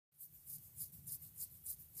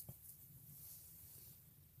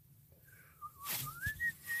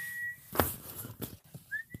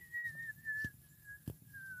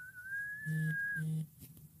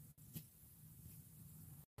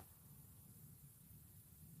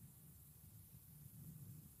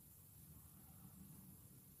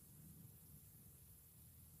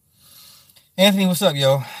Anthony, what's up,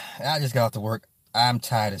 yo? I just got off to work. I'm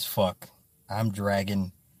tired as fuck. I'm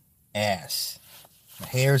dragging ass. My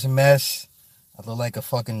hair's a mess. I look like a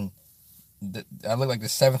fucking. I look like the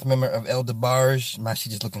seventh member of El DeBarge. My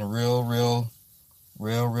shit just looking real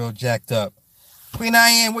jacked up. Queen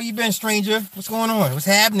Ian, where you been, stranger? What's going on? What's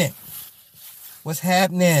happening? What's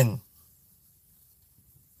happening?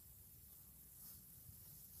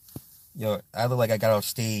 Yo, I look like I got off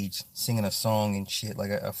stage singing a song and shit,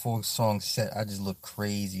 like a full song set. I just look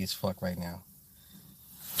crazy as fuck right now.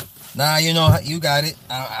 Nah, you know you got it.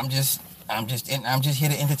 I'm just here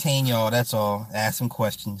to entertain y'all. That's all. Ask some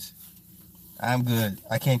questions. I'm good.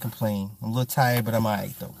 I can't complain. I'm a little tired, but I'm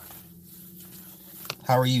alright though.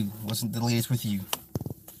 How are you? What's the latest with you?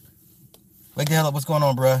 Wake the hell up. What's going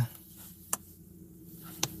on, bruh?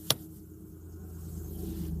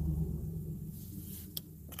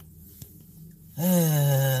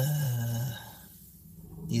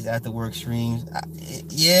 These after work streams.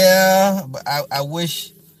 Yeah, but I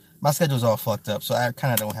wish my schedule's all fucked up, so I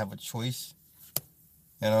kind of don't have a choice.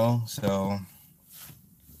 So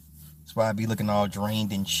that's why I be looking all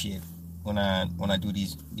drained and shit when I do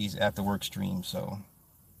these after work streams. So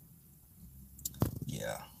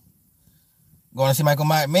yeah. Going to see Michael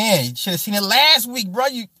Myers. Man, you should have seen it last week, bro.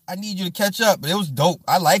 I need you to catch up. But it was dope.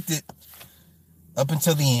 I liked it up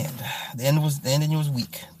until the end. The ending was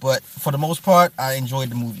weak. But for the most part, I enjoyed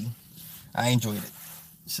the movie. I enjoyed it.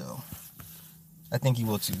 So I think you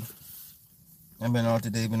will too. I've been on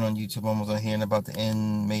today, been on YouTube, almost on hearing about the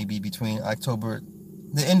end, maybe between October.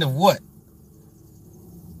 The end of what?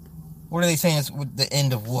 What are they saying is the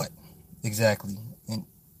end of what? Exactly. And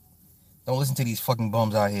don't listen to these fucking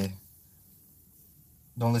bums out here.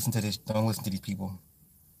 Don't listen to this. Don't listen to these people.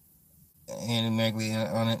 And Magley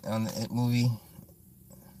on the movie.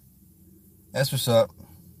 That's what's up.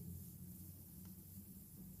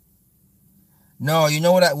 No, you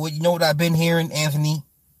know what I've been hearing, Anthony?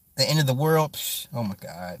 The end of the world. Psh, oh my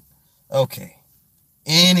God. Okay.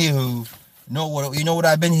 Anywho, you know what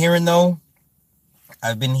I've been hearing though?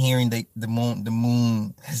 I've been hearing the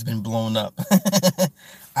moon has been blown up.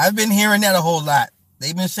 I've been hearing that a whole lot.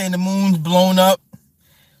 They've been saying the moon's blown up.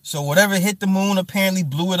 So whatever hit the moon apparently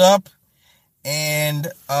blew it up. And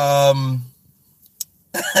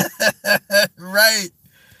right.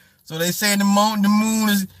 So they saying the moon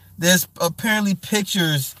is, there's apparently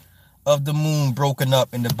pictures of the moon broken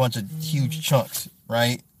up into a bunch of huge chunks,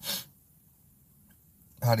 right?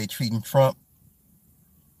 How they treating Trump.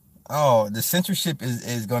 Oh, the censorship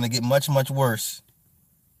is going to get much worse.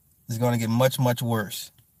 It's going to get much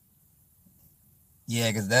worse. Yeah,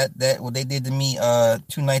 because that what they did to me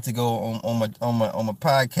 2 nights ago on my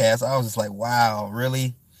podcast, I was just like, wow,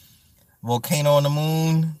 really? Volcano on the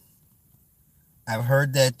moon. I've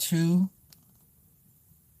heard that too.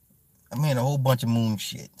 I mean, a whole bunch of moon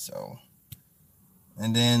shit. So,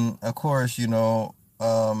 and then of course, then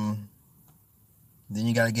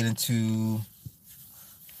you got to get into,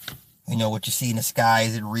 what you see in the sky.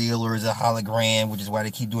 Is it real or is it a hologram? Which is why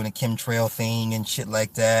they keep doing the chemtrail thing and shit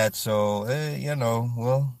like that. So,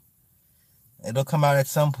 well, it'll come out at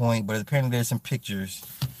some point. But apparently, there's some pictures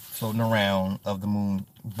floating around of the moon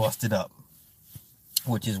busted up,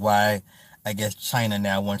 which is why I guess China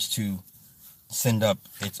now wants to send up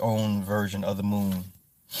its own version of the moon.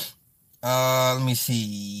 Let me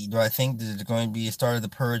see. Do I think there's going to be a start of the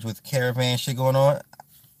purge with caravan shit going on?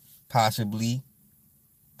 Possibly.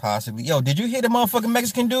 Yo, did you hear the motherfucking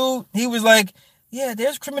Mexican dude? He was like, yeah,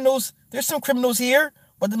 there's some criminals here,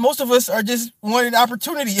 but most of us are just wanting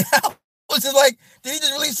opportunity. I was just like, did he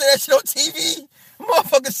just really say that shit on TV?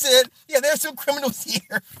 Motherfucker said, yeah, there's some criminals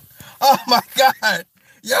here. Oh my God.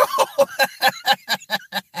 Yo.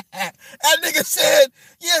 That nigga said,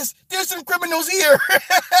 yes, there's some criminals here.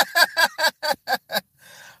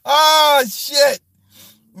 Oh shit.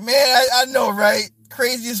 Man, I know, right?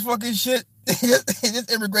 Craziest fucking shit. This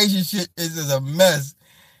immigration shit is just a mess.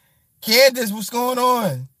 Candace, what's going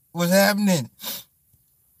on? What's happening?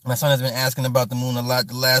 My son has been asking about the moon a lot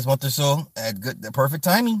the last month or so. The perfect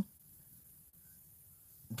timing.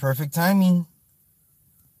 Perfect timing.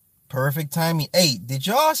 Perfect timing. Hey, did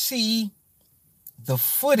y'all see the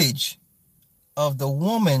footage of the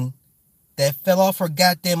woman that fell off her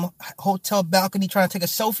goddamn hotel balcony trying to take a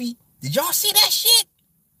selfie? Did y'all see that shit?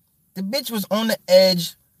 The bitch was on the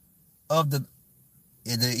edge of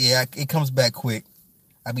yeah, it comes back quick.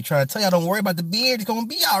 I be trying to tell y'all, don't worry about the beard. It's gonna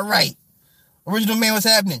be all right. Original man, what's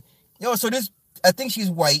happening? Yo, so this, I think she's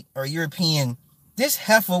white or European. This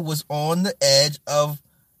heifer was on the edge of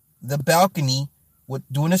the balcony with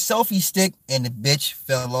doing a selfie stick, and the bitch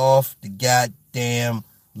fell off the goddamn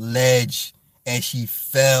ledge, and she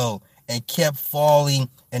fell, and kept falling,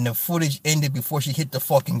 and the footage ended before she hit the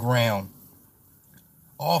fucking ground.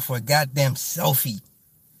 All for a goddamn selfie.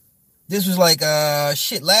 This was like,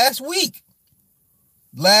 last week.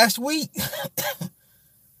 Last week.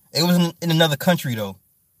 It was in another country, though.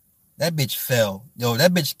 That bitch fell. Yo,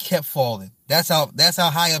 that bitch kept falling. That's how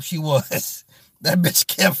high up she was. That bitch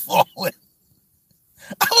kept falling.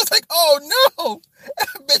 I was like, oh no.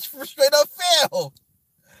 That bitch straight up fell.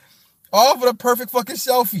 All for the perfect fucking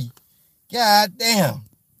selfie. God damn.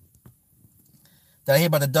 Did I hear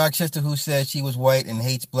about the dark sister who said she was white and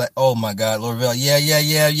hates black? Oh my God, Lorville. Yeah.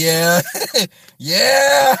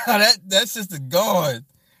 Yeah, that sister gone.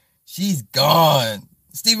 She's gone.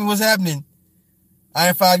 Steven, what's happening?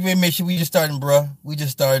 Iron 5, you ain't make sure we just starting, bruh. We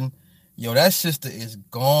just starting. Yo, that sister is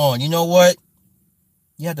gone. You know what?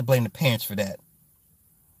 You have to blame the parents for that.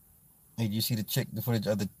 Hey, did you see the footage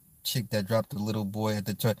of the chick that dropped the little boy at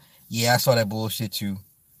the church? Yeah, I saw that bullshit too.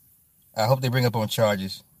 I hope they bring up on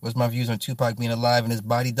charges. What's my views on Tupac being alive and his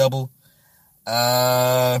body double?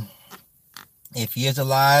 If he is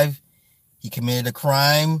alive, he committed a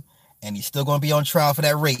crime, and he's still going to be on trial for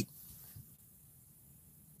that rape.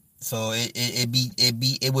 So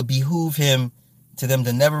it would behoove him to them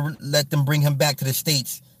to never let them bring him back to the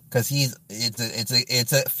States, because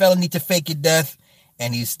it's a felony to fake your death,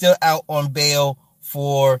 and he's still out on bail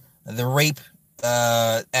for the rape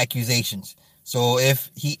accusations. So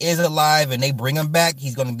if he is alive and they bring him back,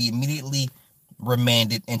 he's going to be immediately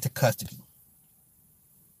remanded into custody.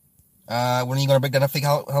 When are you going to break down the fake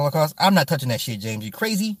Holocaust? I'm not touching that shit, James. You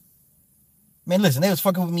crazy? Man, listen, they was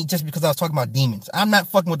fucking with me just because I was talking about demons. I'm not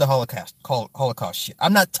fucking with the Holocaust shit.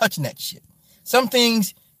 I'm not touching that shit. Some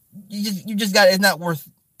things you just got. It's not worth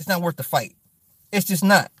the fight. It's just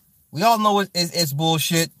not. We all know it's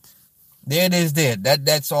bullshit. There it is.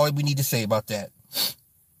 That's all we need to say about that.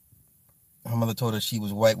 Her mother told her she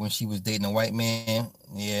was white when she was dating a white man.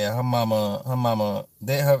 Yeah,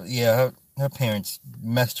 her parents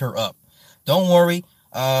messed her up. Don't worry.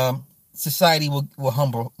 Society will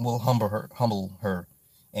humble her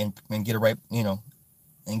and get her right, and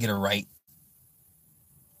get her right.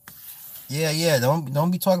 Yeah.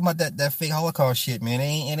 Don't be talking about that fake Holocaust shit, man.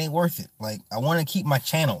 It ain't worth it. Like, I want to keep my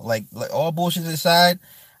channel. Like all bullshit aside,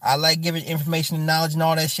 I like giving information and knowledge and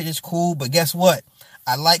all that shit is cool. But guess what?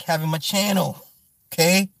 I like having my channel.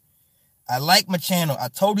 Okay? I like my channel. I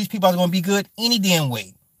told these people I was going to be good any damn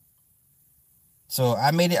way. So I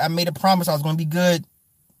made a promise I was going to be good.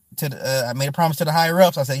 I made a promise to the higher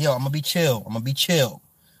ups. I said, yo, I'm going to be chill.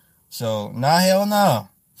 So, hell no.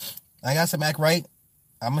 I got some act right.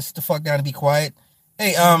 I'm going to sit the fuck down and be quiet.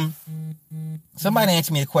 Hey, somebody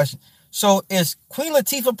answer me a question. So, is Queen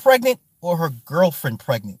Latifah pregnant or her girlfriend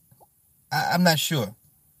pregnant? I'm not sure.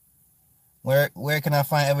 Where can I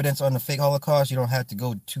find evidence on the fake Holocaust? You don't have to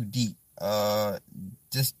go too deep.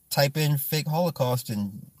 Just type in fake Holocaust,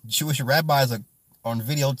 and Jewish rabbis are on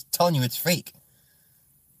video telling you it's fake.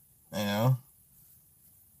 Ain't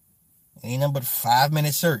nothing but a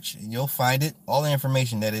 5-minute search, and you'll find it. All the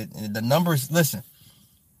information the numbers. Listen,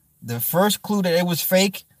 the first clue that it was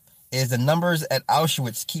fake is the numbers at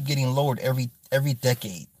Auschwitz keep getting lowered every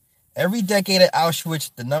decade. Every decade at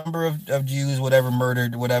Auschwitz, the number of Jews,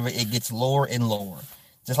 murdered, it gets lower and lower.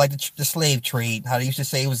 Just like the slave trade, how they used to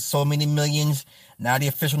say it was so many millions. Now the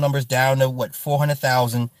official number is down to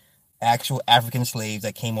 400,000 actual African slaves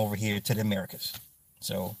that came over here to the Americas.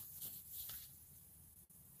 So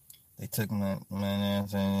they took my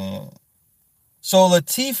So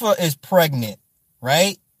Latifah is pregnant,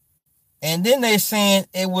 right? And then they're saying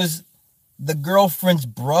it was the girlfriend's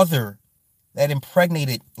brother that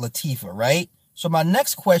impregnated Latifah, right? So my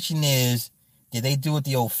next question is, did they do it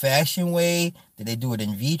the old-fashioned way? Did they do it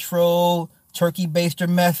in vitro, turkey baster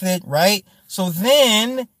method, right? So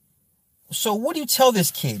what do you tell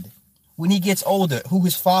this kid when he gets older, who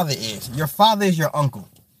his father is? Your father is your uncle,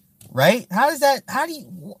 right?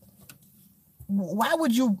 Why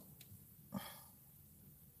would you?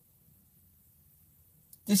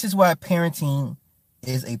 This is why parenting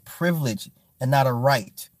is a privilege and not a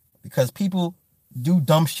right. Because people do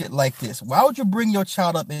dumb shit like this. Why would you bring your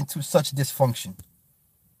child up into such dysfunction?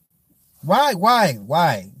 Why? Why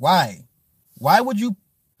would you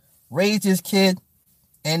raise this kid,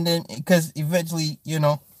 and then, because eventually, he's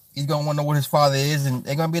going to want to know what his father is, and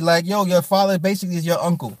they're going to be like, yo, your father basically is your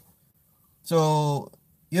uncle. So,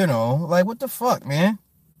 what the fuck, man?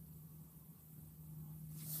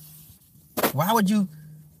 Why would you?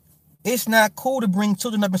 It's not cool to bring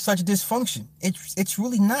children up in such dysfunction. It's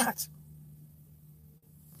really not.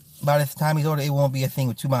 By the time he's older, it won't be a thing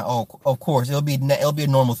with two moms. Oh, of course, it'll be a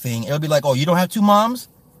normal thing. It'll be like, oh, you don't have two moms?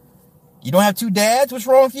 You don't have two dads? What's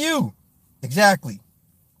wrong with you? Exactly.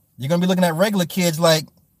 You're going to be looking at regular kids like,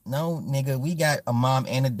 no, nigga, we got a mom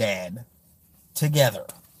and a dad together.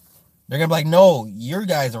 They're going to be like, no, you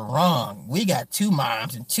guys are wrong. We got 2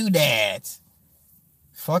 moms and 2 dads.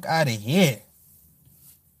 Fuck out of here.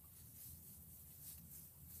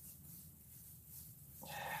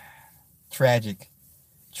 Tragic.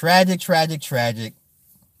 Tragic.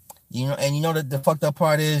 You know, and you know the fucked up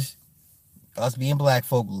part is, us being black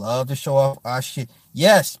folk love to show off our shit.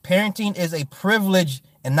 Yes, parenting is a privilege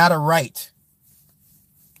and not a right.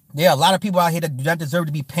 There are a lot of people out here that do not deserve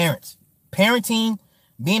to be parents. Parenting,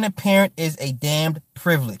 being a parent is a damned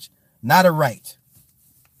privilege, not a right.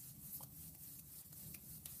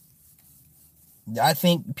 I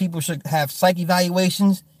think people should have psych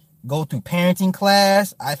evaluations, go through parenting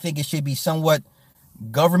class. I think it should be somewhat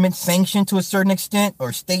government sanctioned to a certain extent,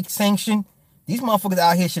 or state sanctioned. These motherfuckers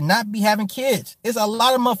out here should not be having kids. It's a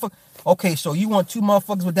lot of motherfuckers. Okay, so you want 2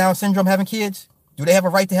 motherfuckers with Down syndrome having kids? Do they have a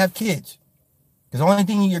right to have kids? Because the only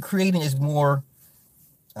thing you're creating is more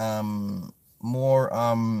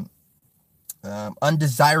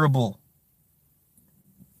undesirable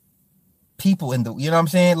people in the, you know what I'm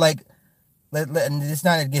saying? Like, it's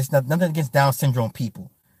not against nothing against Down syndrome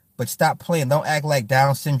people, but stop playing. Don't act like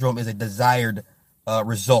Down syndrome is a desired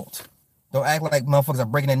result. Don't act like motherfuckers are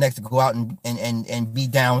breaking their necks to go out and be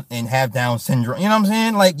down and have Down syndrome. You know what I'm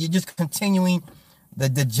saying? Like, you're just continuing the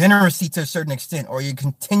degeneracy to a certain extent, or you're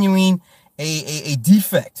continuing a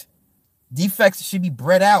defect. Defects should be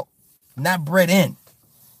bred out, not bred in.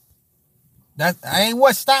 That I ain't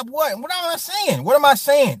what stop what? What am I saying? What am I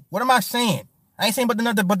saying? What am I saying? I ain't saying but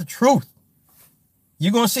nothing but the truth.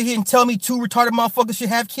 You're gonna sit here and tell me 2 retarded motherfuckers should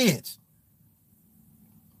have kids.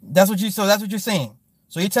 That's what you're saying.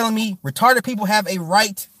 So you're telling me retarded people have a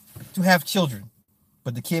right to have children,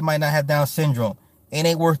 but the kid might not have Down syndrome. It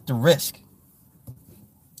ain't worth the risk.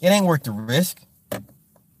 It ain't worth the risk.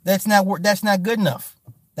 That's not good enough.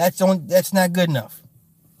 That's not good enough.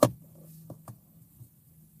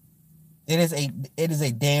 It is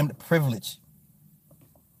a damned privilege.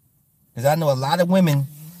 Because I know a lot of women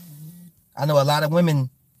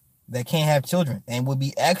that can't have children and would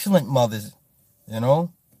be excellent mothers, you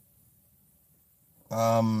know.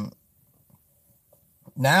 Now,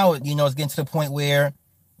 you know, it's getting to the point where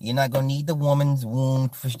you're not gonna need the woman's womb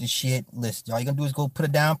for the shit. Listen, all you're gonna do is go put a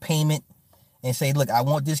down payment and say, look, I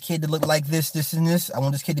want this kid to look like this, and this. I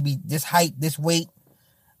want this kid to be this height, this weight.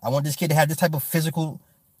 I want this kid to have this type of physical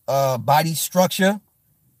body structure.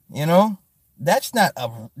 You know, that's not a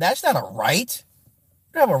right.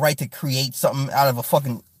 You don't have a right to create something out of a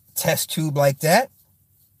fucking test tube like that.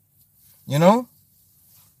 You know?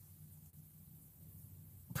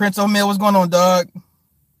 Prince O'Mill, what's going on, dog?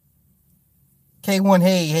 K1,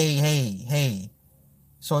 hey.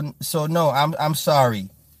 So no, I'm sorry.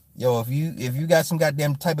 Yo, if you got some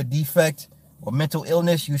goddamn type of defect or mental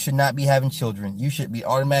illness, you should not be having children. You should be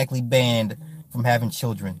automatically banned from having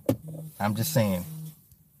children. I'm just saying.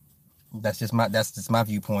 That's just my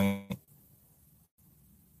viewpoint.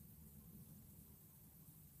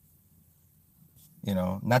 You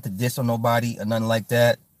know, not to diss on nobody or nothing like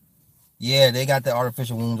that. Yeah, they got the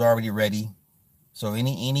artificial wombs already ready. So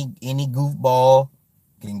any goofball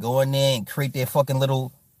can go in there and create their fucking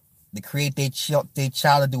little, to create their child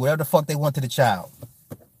to do whatever the fuck they want to the child.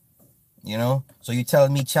 You know? So you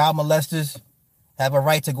telling me child molesters have a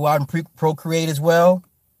right to go out and procreate as well?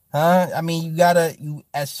 Huh? I mean,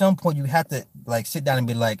 at some point you have to like sit down and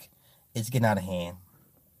be like, it's getting out of hand.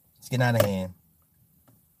 It's getting out of hand.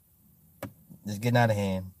 It's getting out of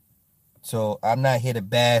hand. So I'm not here to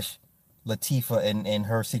bash Latifah and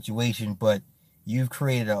her situation, but you've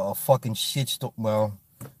created a fucking shitstorm. Well,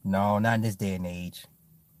 no, not in this day and age.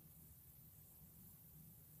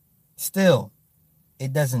 Still,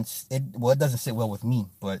 it doesn't sit well with me,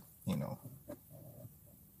 but you know.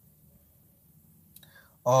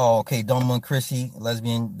 Oh, okay, Doma and Chrissy,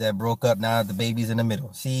 lesbian that broke up, now the baby's in the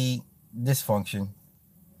middle. See, dysfunction.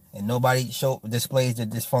 And nobody displays their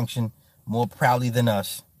dysfunction more proudly than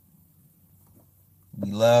us.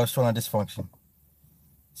 We love showing dysfunction.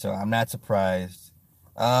 So I'm not surprised.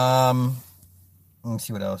 Let me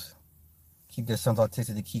see what else. Keep their sons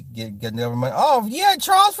autistic to keep getting their money. Oh, yeah,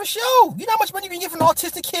 Charles, for sure. You know how much money you can get from an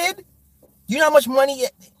autistic kid? You know how much money?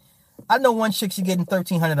 I know one chick, she's getting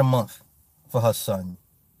 $1,300 a month for her son.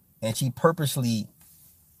 And she purposely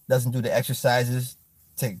doesn't do the exercises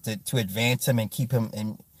to advance him and keep him.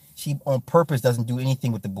 And she, on purpose, doesn't do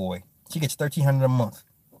anything with the boy. She gets $1,300 a month.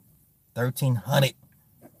 $1,300.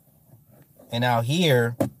 And out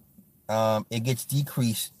here, it gets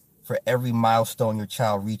decreased for every milestone your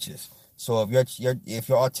child reaches. So if your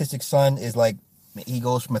autistic son is like he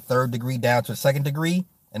goes from a 3rd degree down to a 2nd degree,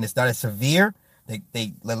 and it's not as severe,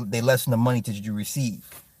 they lessen the money that you receive.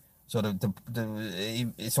 So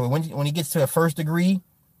so when he gets to a 1st degree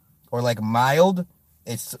or like mild,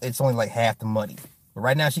 it's only like half the money. But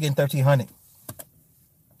right now she's getting 1,300.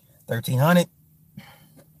 1,300.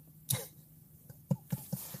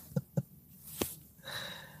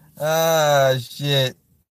 Ah, shit.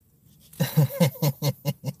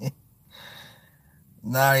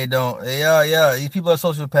 Nah, they don't. Yeah. These people are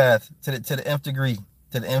sociopaths to the nth degree.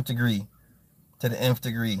 To the nth degree. To the nth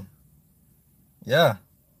degree. Yeah.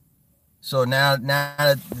 So now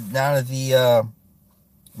that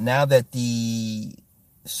the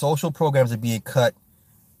social programs are being cut,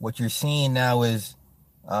 what you're seeing now is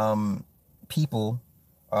people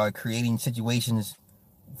are creating situations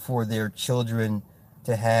for their children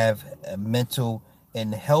to have mental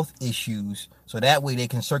and health issues, so that way they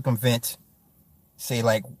can circumvent, say,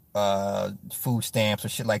 like food stamps or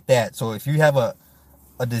shit like that. So if you have a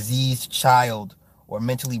diseased child or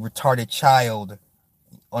mentally retarded child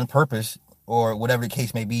on purpose or whatever the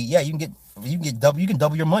case may be, yeah, you can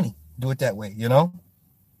double your money. Do it that way, you know.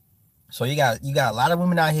 So you got a lot of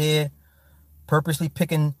women out here purposely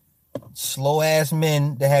picking slow ass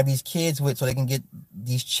men to have these kids with so they can get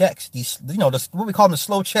these checks. These, what we call them, the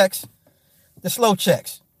slow checks. The slow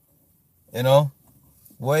checks. You know?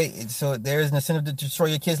 Wait, so there's an incentive to destroy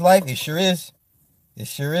your kid's life? It sure is. It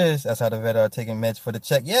sure is. That's how the vet are taking meds for the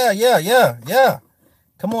check. Yeah.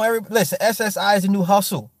 Come on, listen, SSI is a new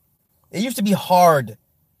hustle. It used to be hard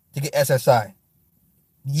to get SSI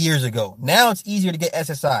years ago. Now it's easier to get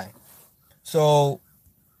SSI. So,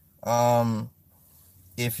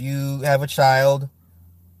 if you have a child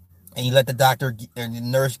and you let the doctor and the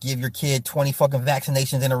nurse give your kid 20 fucking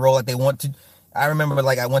vaccinations in a row like they want to. I remember,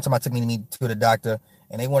 like, one time I took me to the doctor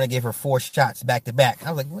and they want to give her 4 shots back to back.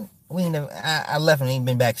 I was like, I left and ain't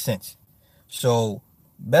been back since. So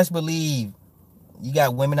best believe you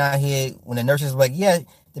got women out here when the nurses are like, yeah,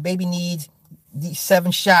 the baby needs these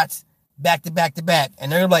 7 shots back to back to back.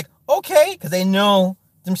 And they're like, okay, because they know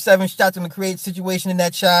them 7 shots are going to create a situation in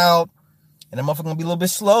that child. And the motherfucker going to be a little bit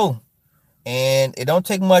slow. And it don't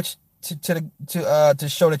take much to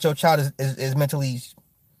show that your child is mentally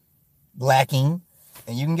lacking.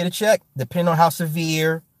 And you can get a check depending on how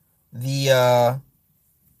severe the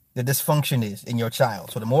dysfunction is in your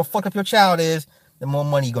child. So the more fucked up your child is, the more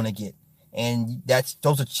money you're going to get. And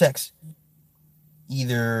those are checks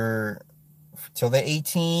either till they're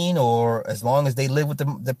 18 or as long as they live with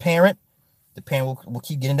the parent. The parent will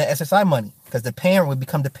keep getting that SSI money because the parent will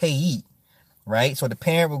become the payee, right? So the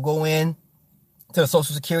parent will go in to the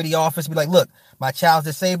Social Security office and be like, look, my child's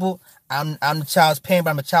disabled. I'm the child's parent, but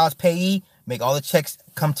I'm the child's payee. Make all the checks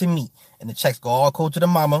come to me. And the checks all go to the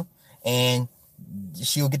mama. And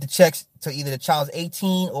she'll get the checks till either the child's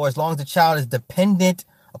 18 or as long as the child is dependent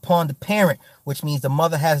upon the parent, which means the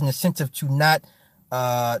mother has an incentive to not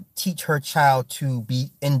teach her child to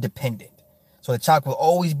be independent. So the child will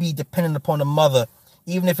always be dependent upon the mother,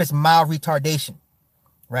 even if it's mild retardation,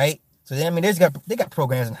 right? So then, I mean, they got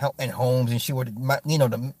programs in homes and shit where the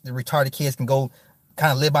retarded kids can go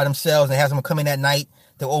kind of live by themselves and have someone come in at night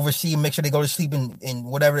to oversee and make sure they go to sleep and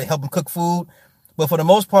whatever to help them cook food. But for the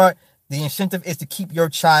most part, the incentive is to keep your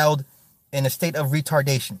child in a state of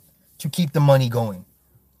retardation to keep the money going.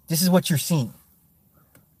 This is what you're seeing.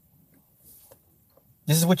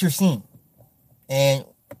 This is what you're seeing. And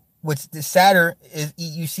what's sadder is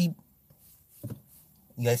you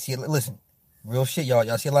guys see it. Listen, real shit, y'all.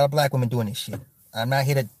 Y'all see a lot of black women doing this shit. I'm not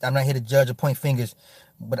here to judge or point fingers,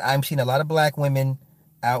 but I'm seeing a lot of black women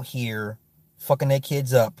out here fucking their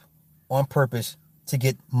kids up on purpose to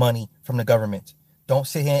get money from the government. Don't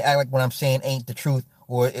sit here and act like what I'm saying ain't the truth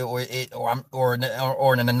or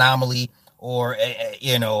an anomaly or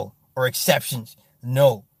exceptions.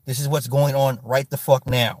 No, this is what's going on right the fuck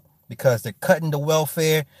now. Because they're cutting the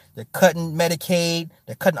welfare, they're cutting Medicaid,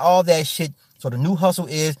 they're cutting all that shit. So the new hustle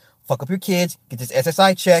is fuck up your kids, get this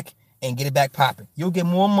SSI check, and get it back popping. You'll get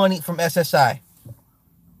more money from SSI.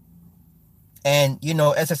 And,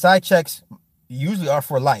 SSI checks usually are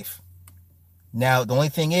for life. Now, the only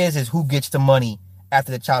thing is who gets the money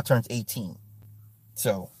after the child turns 18.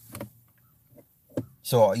 So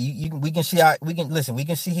we can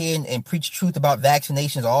sit here and preach truth about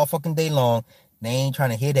vaccinations all fucking day long. They ain't trying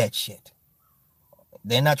to hear that shit.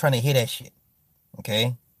 They're not trying to hear that shit.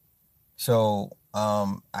 Okay? So,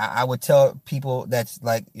 I would tell people that's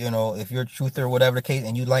like, if you're a truther or whatever the case,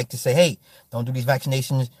 and you like to say, hey, don't do these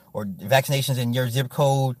vaccinations, or vaccinations in your zip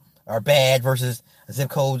code are bad versus zip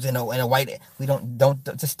codes in a white,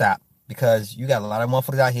 to stop. Because you got a lot of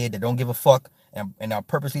motherfuckers out here that don't give a fuck and are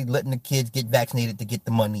purposely letting the kids get vaccinated to get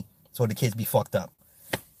the money so the kids be fucked up.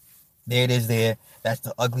 There it is there. That's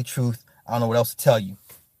the ugly truth. I don't know what else to tell you.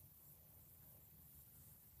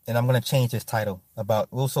 And I'm gonna change this title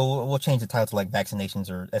we'll change the title to like vaccinations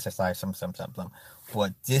or SSI something.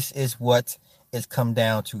 But this is what it's come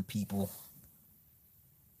down to, people.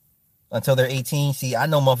 Until they're 18. See, I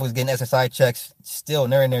know motherfuckers getting SSI checks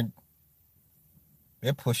still, and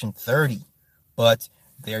they're pushing 30. But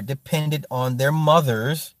they're dependent on their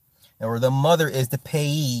mothers, or the mother is the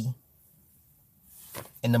payee.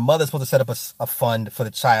 And the mother's supposed to set up a fund for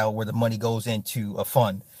the child where the money goes into a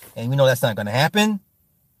fund. And we know that's not going to happen.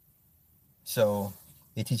 So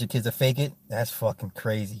they teach your kids to fake it. That's fucking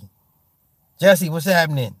crazy. Jesse, what's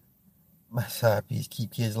happening? My side piece,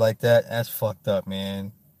 keep kids like that. That's fucked up,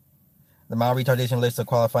 man. The mild retardation list of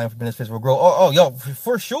qualifying for benefits will grow. Yo,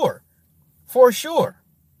 for sure. For sure.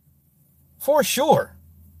 For sure.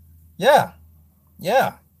 Yeah.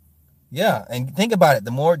 And think about it.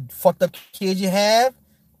 The more fucked up kids you have,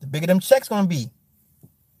 the bigger them checks gonna be.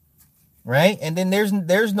 Right? And then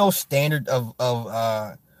there's no standard of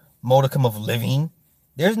modicum of living.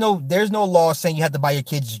 There's no law saying you have to buy your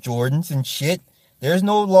kids Jordans and shit. There's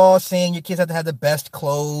no law saying your kids have to have the best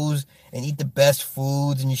clothes and eat the best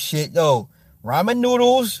foods and shit. Yo, ramen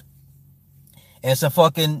noodles and some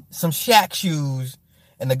Shaq shoes,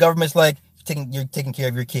 and the government's like, you're taking care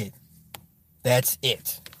of your kid. That's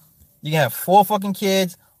it. You can have 4 fucking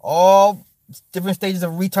kids, all different stages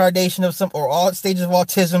of retardation or all stages of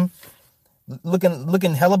autism,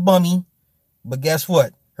 looking hella bummy. But guess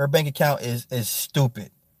what? Her bank account is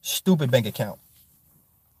stupid. Stupid bank account.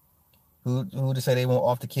 Who to say they won't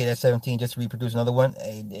off the kid at 17 just to reproduce another one?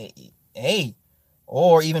 Hey.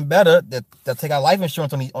 Or even better, they'll take out life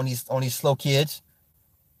insurance on these slow kids,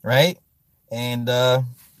 right? And there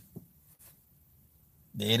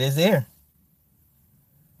it is there.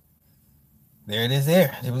 There it is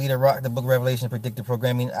there. They believe the book of Revelation is predictive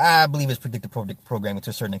programming. I believe it's predictive programming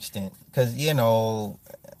to a certain extent. Because,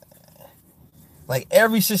 like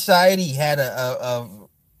every society had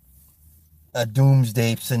a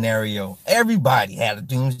doomsday scenario. Everybody had a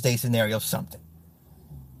doomsday scenario of something.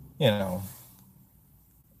 Do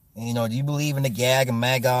you believe in the Gag and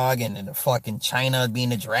Magog and the fucking China being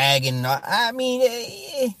the dragon? I mean,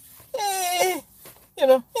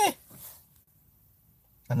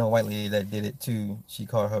 I know a white lady that did it too. She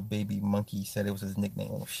called her baby Monkey, said it was his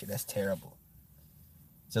nickname. Oh shit, that's terrible.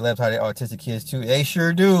 Celebs hide their autistic kids too. They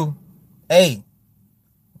sure do. Hey,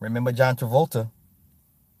 remember John Travolta?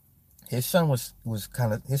 His son was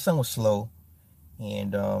slow,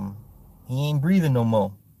 and he ain't breathing no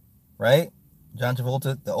more, right? John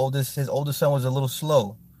Travolta, his oldest son was a little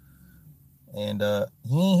slow, and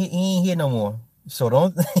he ain't here no more. So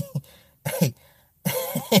don't,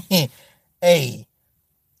 hey,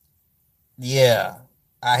 yeah.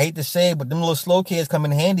 I hate to say it, but them little slow kids come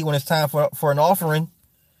in handy when it's time for an offering.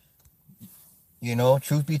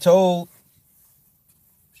 Truth be told.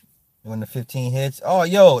 When the 15 hits. Oh,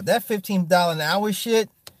 yo, that $15 an hour shit,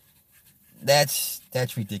 that's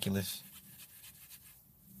ridiculous.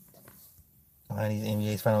 Behind these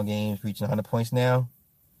NBA's final games, reaching 100 points now.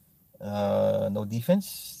 No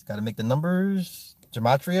defense. Got to make the numbers.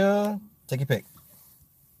 Gematria, take your pick.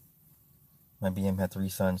 My BM had 3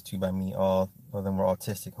 sons, 2 by me. All of them were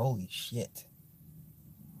autistic. Holy shit.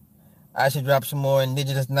 I should drop some more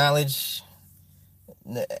indigenous knowledge.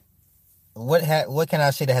 What can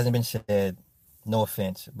I say that hasn't been said? No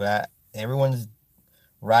offense, but everyone's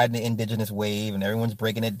riding the indigenous wave and everyone's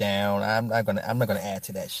breaking it down. I'm not gonna add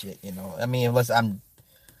to that shit. I mean, unless I'm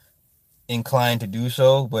inclined to do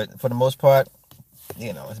so. But for the most part,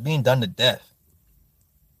 it's being done to death.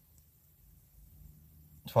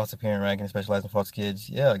 Foster parent ranking, specialized in foster kids.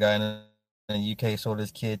 Yeah, a guy in the UK sold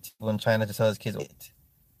his kid in China to sell his kids.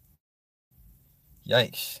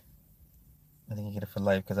 Yikes. I think you get it for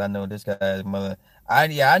life because I know this guy's mother. I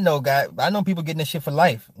know people getting this shit for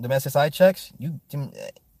life. The SSI checks.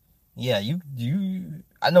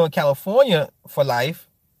 I know in California for life.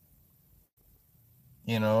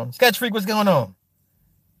 Sketch Freak, what's going on?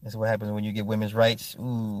 This is what happens when you get women's rights.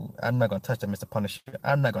 Ooh, I'm not gonna touch that, Mr. Punisher.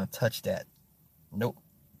 I'm not gonna touch that. Nope.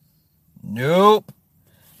 The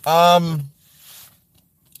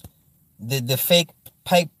fake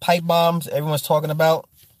pipe bombs everyone's talking about.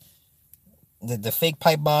 The fake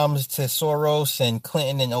pipe bombs to Soros and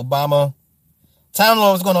Clinton and Obama. Town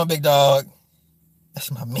Law, what's going on, big dog?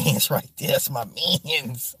 That's my mans right there. That's my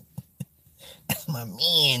mans. That's my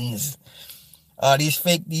mans.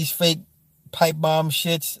 These fake pipe bomb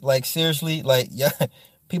shits, like seriously, like yeah,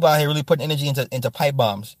 people out here really putting energy into pipe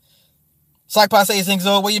bombs. Sock Passe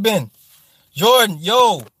Zingzo, where you been? Jordan,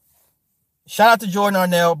 yo, shout out to Jordan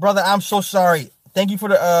Arnell, brother. I'm so sorry. Thank you for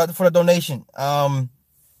the donation.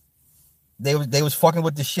 They was fucking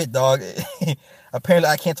with the shit, dog. Apparently,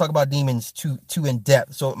 I can't talk about demons too in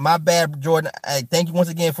depth. So my bad, Jordan. Thank you once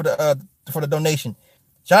again for the donation.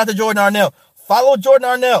 Shout out to Jordan Arnell. Follow Jordan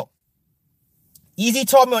Arnell. Easy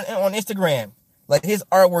taught me on Instagram. Like his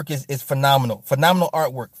artwork is phenomenal. Phenomenal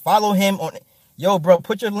artwork. Follow him on. Yo, bro,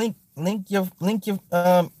 put your link your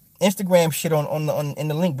Instagram shit on in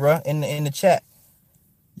the link, bro, in the chat.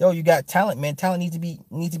 Yo, you got talent, man. Talent needs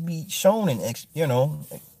to be shown and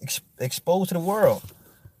exposed to the world.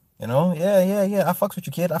 You know, yeah. I fucks with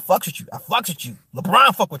you, kid. I fucks with you.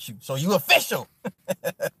 LeBron fuck with you. So you official.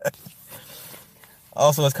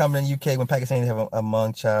 Also, it's common in the UK when Pakistanis have a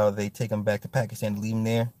Hmong child, they take them back to Pakistan to leave them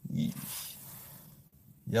there.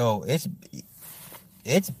 Yo,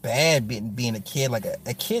 it's bad being a kid. Like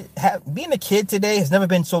a kid, being a kid today has never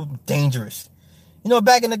been so dangerous. You know,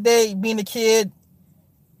 back in the day, being a kid,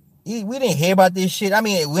 we didn't hear about this shit. I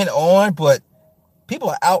mean, it went on, but people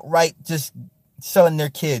are outright just selling their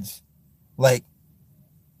kids like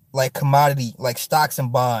commodity, like stocks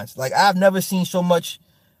and bonds. Like I've never seen so much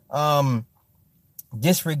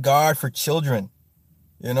disregard for children,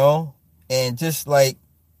 you know, and just like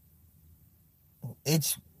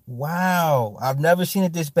it's wow. I've never seen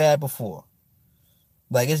it this bad before.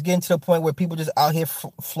 Like it's getting to the point where people just out here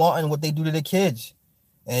flaunting what they do to their kids,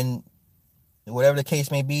 and whatever the case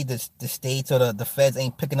may be, the states or the feds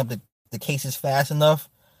ain't picking up the cases fast enough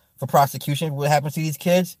for prosecution. What happens to these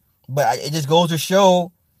kids? But it just goes to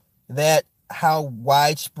show that how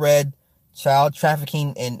widespread child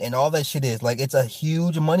trafficking and all that shit is. Like it's a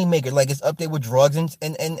huge moneymaker. Like it's up there with drugs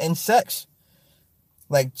and sex.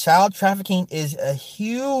 Like child trafficking is a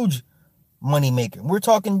huge moneymaker. We're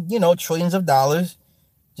talking, you know, trillions of dollars,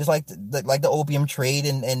 just like the opium trade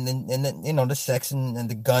and you know, the sex and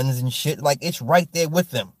the guns and shit. Like it's right there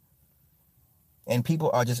with them. And people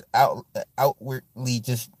are just outwardly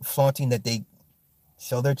just flaunting that they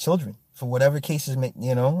sell their children for whatever cases,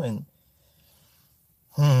 you know, and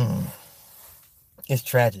it's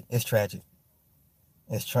tragic. It's tragic.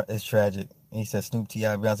 It's tragic. He said Snoop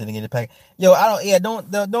T.I. Beyonce didn't get the pack. Yo,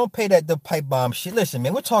 don't pay the pipe bomb shit. Listen,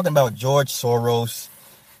 man, we're talking about George Soros,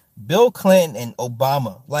 Bill Clinton, and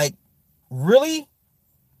Obama. Like, really?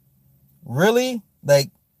 Really?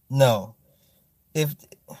 Like, no.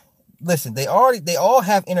 Listen, they all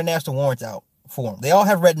have international warrants out for them. They all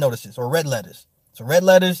have red notices or red letters. So red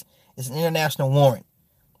letters is an international warrant,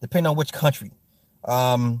 depending on which country.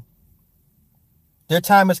 Their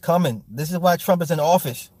time is coming. This is why Trump is in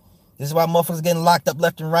office. This is why motherfuckers getting locked up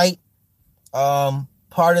left and right.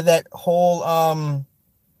 Part of that whole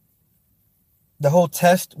the whole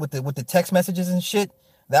test with the text messages and shit,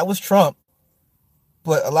 that was Trump.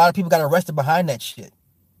 But a lot of people got arrested behind that shit.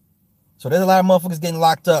 So there's a lot of motherfuckers getting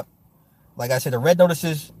locked up. Like I said, the red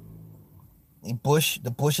notices,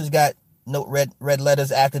 the Bushes got red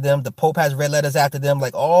letters after them. The Pope has red letters after them.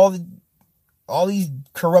 Like all these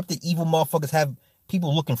corrupted, evil motherfuckers have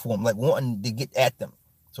people looking for them, like wanting to get at them.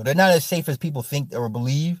 So they're not as safe as people think or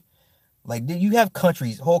believe. Like you have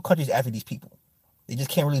whole countries after these people. They just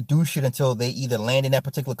can't really do shit until they either land in that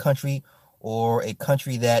particular country or a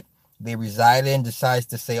country that they reside in decides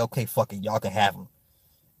to say, okay, fuck it, y'all can have them,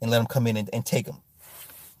 and let them come in and take them.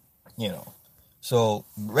 You know, so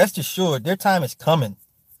rest assured, their time is coming.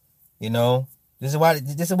 You know, this is why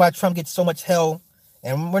Trump gets so much hell.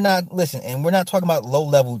 And we're not talking about low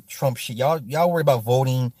level Trump shit. Y'all worry about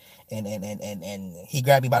voting and he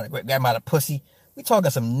grabbed me by the pussy. We talking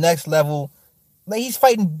some next level. Like he's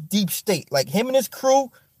fighting deep state. Like him and his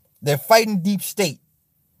crew, they're fighting deep state.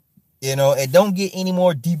 You know, it don't get any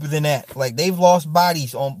more deeper than that. Like they've lost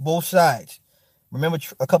bodies on both sides. Remember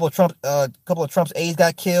a couple of Trump's aides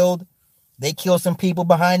got killed. They killed some people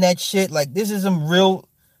behind that shit. Like this is some real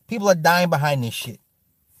people are dying behind this shit.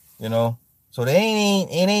 You know? So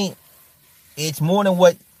it's more than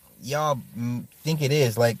what y'all think it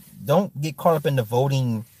is. Like, don't get caught up in the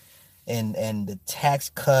voting and the tax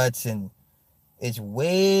cuts, and it's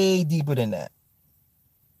way deeper than that.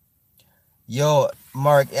 Yo,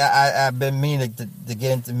 Mark, I've been meaning to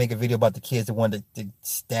get into make a video about the kids that wanted to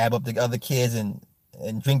stab up the other kids and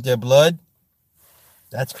drink their blood.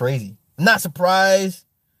 That's crazy. I'm not surprised.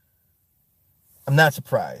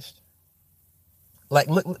 Like,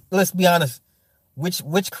 let's be honest.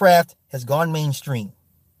 Witchcraft has gone mainstream.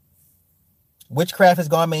 You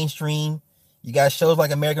got shows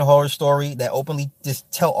like American Horror Story that openly just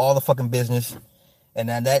tell all the fucking business. And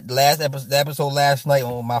then that episode last night,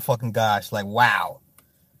 oh my fucking gosh, like wow.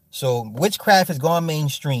 So witchcraft has gone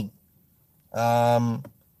mainstream.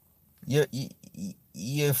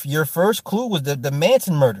 Your first clue was the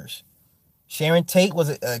Manson murders. Sharon Tate was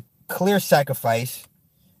a clear sacrifice.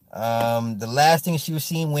 The last thing she was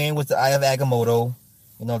seen wearing was the Eye of Agamotto.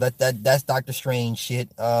 You know, that's Doctor Strange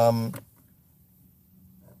shit.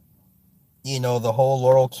 You know, the whole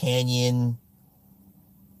Laurel Canyon,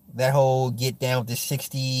 that whole get down with the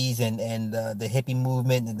 60s and the hippie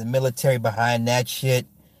movement and the military behind that shit.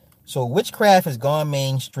 So witchcraft has gone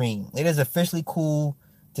mainstream. It is officially cool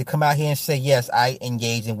to come out here and say, yes, I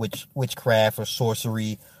engage in witchcraft or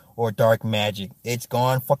sorcery or dark magic. It's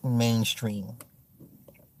gone fucking mainstream.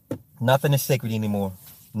 Nothing is sacred anymore.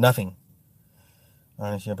 Nothing.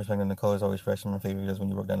 Honestly, your perspective on Nicole is always fresh in my favorite videos when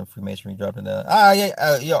you broke down the Freemasonry, dropped it down.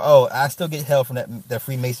 I still get hell from that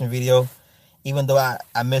Freemason video, even though I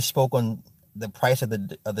misspoke on the price of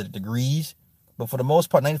the degrees. But for the most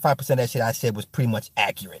part, 95% of that shit I said was pretty much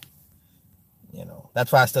accurate. You know,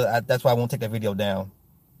 that's why I won't take that video down.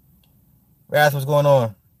 Wrath, what's going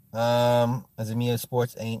on? As it mean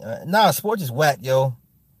sports ain't sports is whack, yo.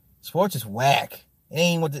 Sports is whack. It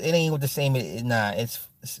ain't what the same.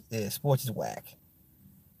 Sports is whack.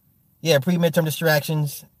 Yeah, pre-midterm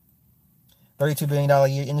distractions. $32 billion a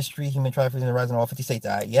year industry. Human trafficking is rising in all 50 states.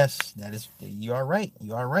 Yes, that is. You are right.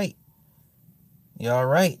 You are right. You are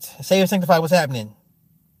right. Save and sanctify. What's happening?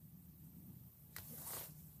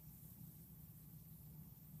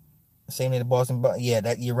 Same thing to Boston, but yeah,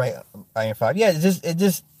 that you're right. Iron 5. Yeah, it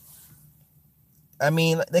just. I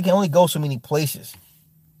mean, they can only go so many places,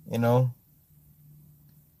 you know.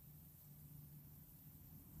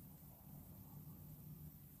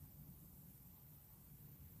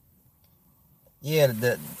 Yeah,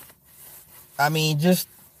 I mean, just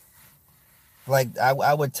like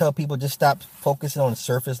I would tell people, just stop focusing on the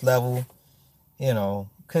surface level, you know,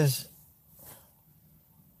 because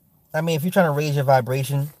I mean, if you're trying to raise your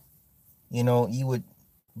vibration, you know, you would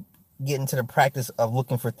get into the practice of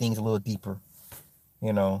looking for things a little deeper,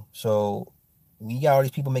 you know. So we got all these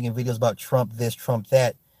people making videos about Trump this, Trump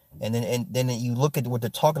that, and then you look at what they're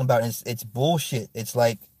talking about, and it's bullshit. It's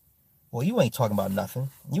like, well, you ain't talking about nothing.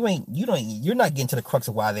 You're not getting to the crux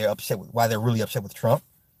of why they're really upset with Trump.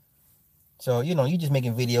 So, you know, you just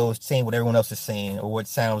making videos saying what everyone else is saying or what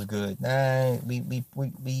sounds good. Nah, we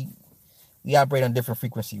operate on a different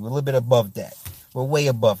frequency. We're a little bit above that. We're way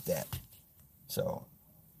above that. So,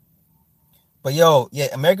 but yo, yeah,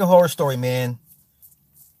 American Horror Story, man.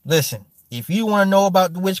 Listen, if you want to know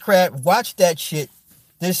about the witchcraft, watch that shit.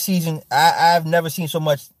 This season, I've never seen so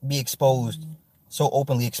much be exposed, so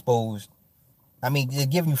openly exposed. I mean, they're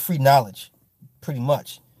giving you free knowledge, pretty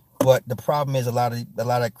much. But the problem is a lot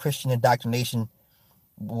of Christian indoctrination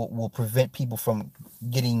will prevent people from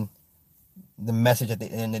getting the message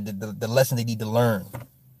and the lesson they need to learn.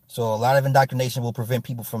 So a lot of indoctrination will prevent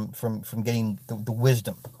people from getting the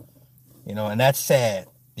wisdom, you know, and that's sad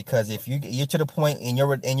because if you're to the point in your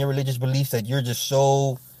religious beliefs that you're just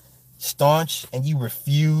so staunch and you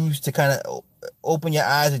refuse to kind of open your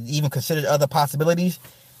eyes and even consider other possibilities,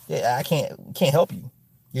 yeah, I can't help you.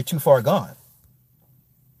 You're too far gone.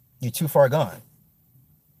 You're too far gone.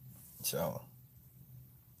 So,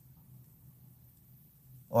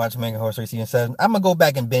 watch American Horror Story Season 7. I'm going to go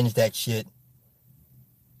back and binge that shit.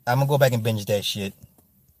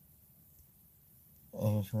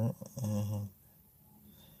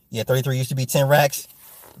 Yeah, 33 used to be 10 racks.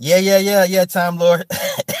 Yeah, Time Lord.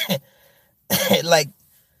 Like,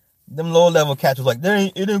 them low level cats was like,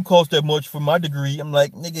 it didn't cost that much for my degree. I'm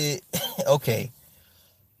like, nigga, okay.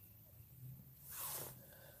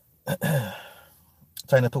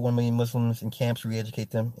 Trying to put 1 million Muslims in camps, re-educate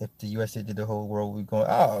them. If the U.S. did the whole world, we'd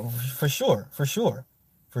go, for sure.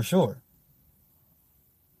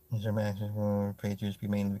 German actions will pay Jews be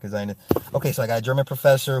mainly because I know. Okay, so I got a German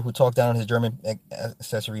professor who talked down on his German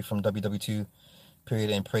accessory from WW2 period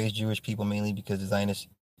and praised Jewish people mainly because the Zionists.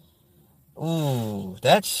 Ooh,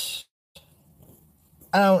 that's.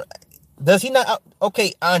 I don't. Does he not?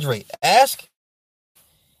 Okay, Andre, ask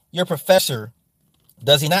your professor.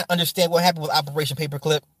 Does he not understand what happened with Operation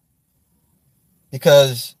Paperclip?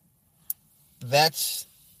 Because that's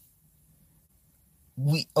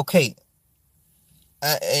okay.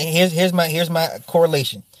 Here's my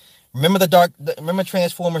correlation. Remember remember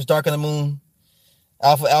Transformers: Dark of the Moon,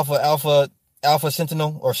 Alpha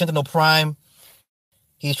Sentinel or Sentinel Prime.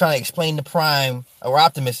 He's trying to explain to Prime or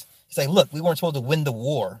Optimus. He's like, look, we weren't supposed to win the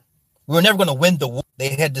war. We were never going to win the war. They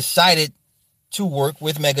had decided to work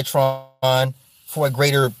with Megatron for a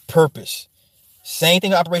greater purpose. Same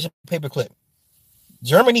thing with Operation Paperclip.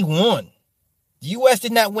 Germany won. The U.S.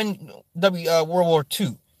 did not win World War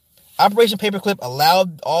II. Operation Paperclip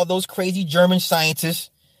allowed all those crazy German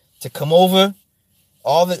scientists to come over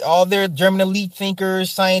All their German elite thinkers,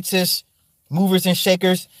 scientists, movers and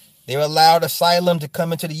shakers, they were allowed asylum to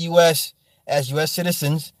come into the U.S. as U.S.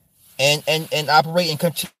 citizens and operate and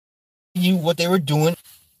continue what they were doing.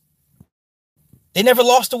 They never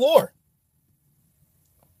lost a war.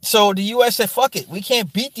 So the U.S. said, fuck it. We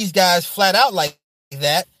can't beat these guys flat out like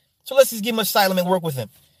that. So let's just give them asylum and work with them.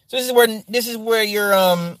 So this is where your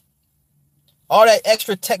all that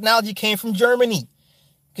extra technology came from Germany.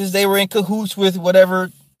 Because they were in cahoots with whatever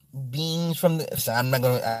beings from the... So I'm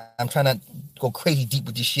trying to go crazy deep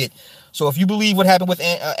with this shit. So if you believe what happened with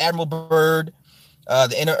Admiral Byrd,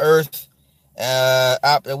 the Inner Earth,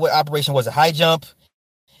 what operation was a high jump,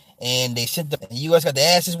 and they sent the U.S. got the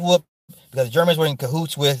asses whooped because the Germans were in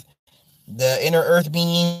cahoots with the Inner Earth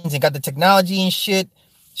beings and got the technology and shit.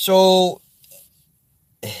 So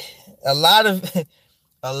a lot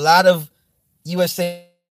of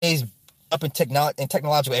USA's up in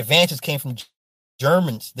technological advances came from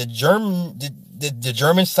Germans. The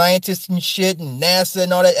German scientists and shit, and NASA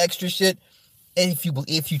and all that extra shit. If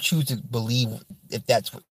you choose to believe if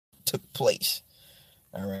that's what took place,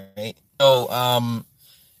 all right. So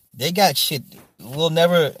they got shit. We'll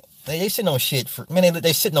never. They sitting on shit for. Man,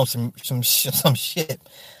 they sitting on some shit.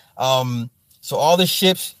 So all the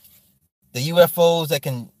ships, the UFOs that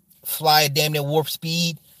can fly at damn near warp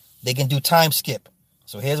speed, they can do time skip.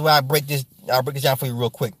 So here's where I'll break this down for you real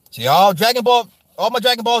quick. So all my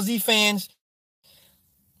Dragon Ball Z fans,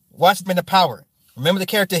 watch them in the power. Remember the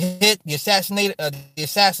character Hit, the assassin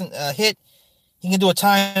Hit, he can do a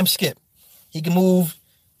time skip. He can move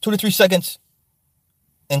 2 to 3 seconds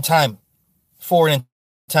in time, forward in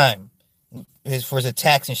time, for his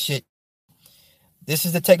attacks and shit. This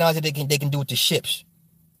is the technology they can do with the ships.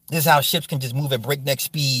 This is how ships can just move at breakneck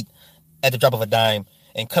speed at the drop of a dime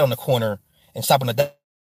and cut on the corner and stop on the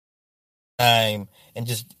dime and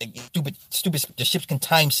just stupid. The ships can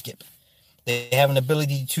time skip. They have an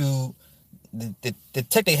ability to the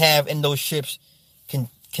tech they have in those ships can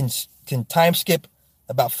time skip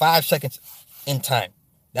about 5 seconds in time.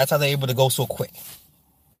 That's how they're able to go so quick.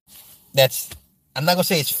 I'm not gonna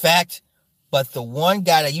say it's fact, but the one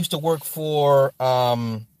guy that used to work for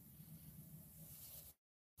and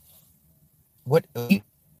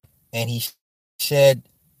he said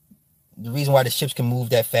the reason why the ships can move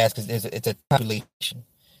that fast because it's a population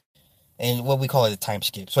and what we call it a time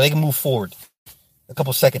skip, so they can move forward a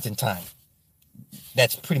couple seconds in time.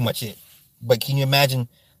 That's pretty much it. But can you imagine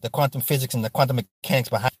the quantum physics and the quantum mechanics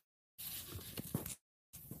behind?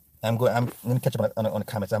 Let me catch up on the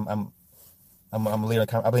comments. I'm later.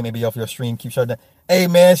 I believe maybe off your stream. Keep shutting down. Hey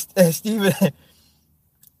man, Steven.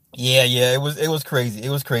 yeah. It was crazy. It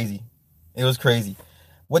was crazy.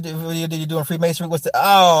 What did you do in Freemasonry? What's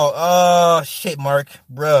the shit, Mark,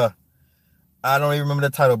 bruh. I don't even remember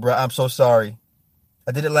the title, bruh. I'm so sorry.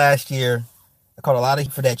 I did it last year. I caught a lot of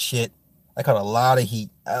heat for that shit. But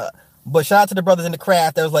shout out to the brothers in the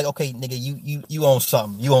craft that was like, okay, nigga, you own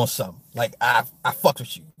something. You own something. Like I fucked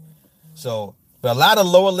with you. So, but a lot of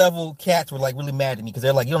lower level cats were like really mad at me because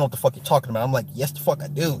they're like, you don't know what the fuck you're talking about. I'm like, yes, the fuck I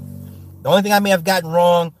do. The only thing I may have gotten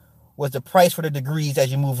wrong was the price for the degrees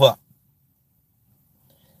as you move up.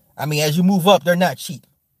 I mean, as you move up, they're not cheap.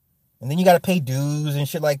 And then you got to pay dues and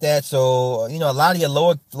shit like that. So, a lot of your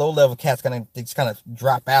low level cats kind of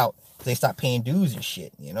drop out. They stop paying dues and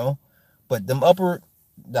shit, But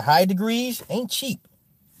the high degrees ain't cheap.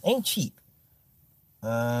 Did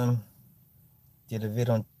a vid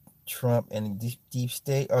on Trump and deep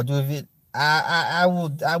state, or do a vid. I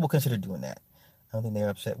will consider doing that. I don't think they're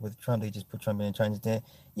upset with Trump. They just put Trump in China's den.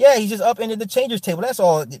 Yeah, he just upended the changers table. That's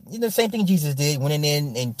all. The same thing Jesus did. Went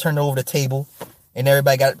in and turned over the table, and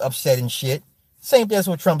everybody got upset and shit. Same thing. That's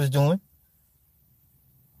what Trump is doing.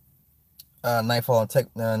 Nightfall on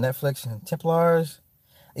Netflix and Templars.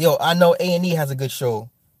 Yo, I know A&E has a good show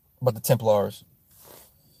about the Templars.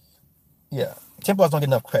 Yeah, Templars don't get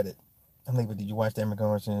enough credit. I'm like, but did you watch the Emma?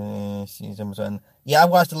 Yeah, I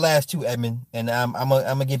watched the last two, Edmund, and I'm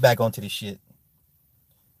gonna get back onto this shit.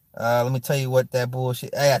 Let me tell you what that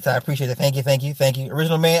bullshit. I appreciate it. Thank you.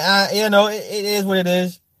 Original man. It is what it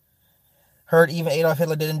is. Heard even Adolf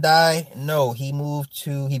Hitler didn't die. No, he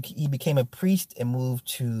became a priest and moved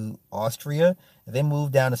to Austria, and then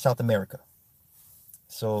moved down to South America.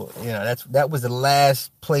 So that was the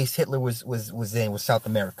last place Hitler was in, was South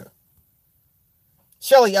America.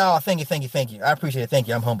 Shelly, thank you. I appreciate it. Thank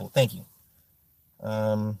you. I'm humble. Thank you.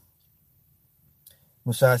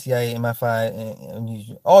 Musa, CIA,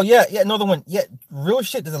 MI5. Oh yeah, another one. Yeah, real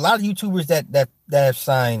shit. There's a lot of YouTubers that have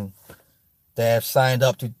signed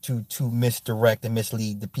up to misdirect and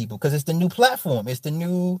mislead the people because it's the new platform. It's the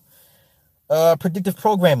new predictive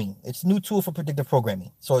programming. It's a new tool for predictive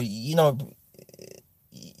programming. So, TV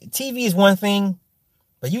is one thing,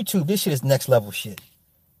 but YouTube, this shit is next level shit.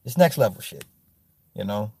 It's next level shit. You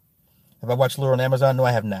know? Have I watched Lure on Amazon? No,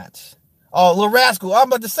 I have not. Oh, Lil Rascal, I'm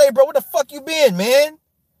about to say, bro, where the fuck you been, man?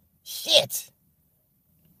 Shit.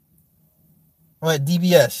 What,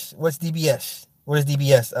 DBS? What's DBS? What is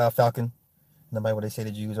DBS, Falcon? Nobody what they say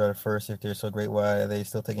the Jews are the first. If they're so great, why are they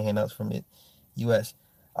still taking handouts from the U.S.?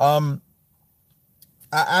 I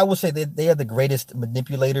will say that they are the greatest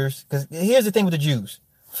manipulators. Because here's the thing with the Jews.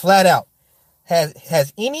 Flat out.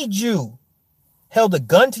 Has any Jew held a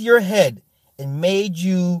gun to your head and made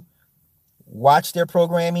you watch their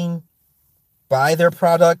programming, buy their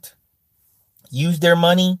product, use their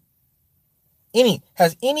money?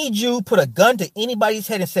 Has any Jew put a gun to anybody's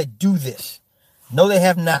head and said, do this? No, they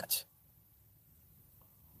have not.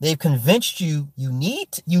 They've convinced you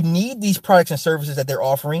need these products and services that they're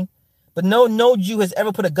offering, but no Jew has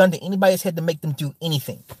ever put a gun to anybody's head to make them do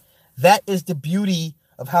anything. That is the beauty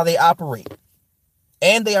of how they operate.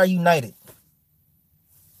 And they are united.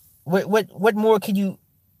 What more can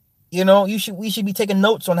we should be taking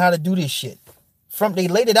notes on how to do this shit. They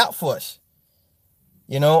laid it out for us.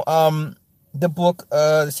 The book,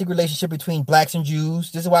 The Secret Relationship Between Blacks and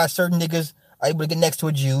Jews. This is why certain niggas are able to get next to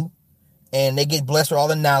a Jew and they get blessed with all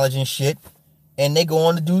the knowledge and shit, and they go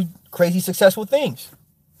on to do crazy successful things.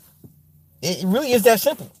 It really is that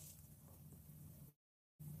simple.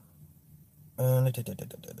 Seven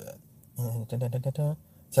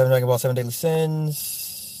Dragon Ball, Seven Deadly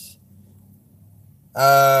Sins.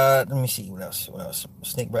 Let me see what else.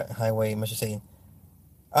 Snake Highway, must say.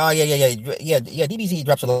 Yeah. DBZ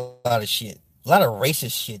drops a lot of shit, a lot of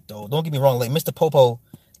racist shit though. Don't get me wrong. Like Mr. Popo,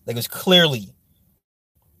 was clearly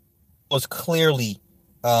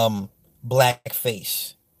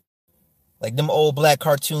blackface. Like them old black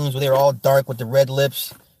cartoons where they're all dark with the red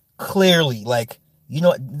lips. Clearly,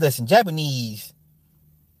 listen, Japanese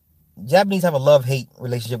have a love-hate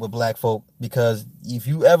relationship with black folk, because if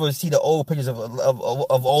you ever see the old pictures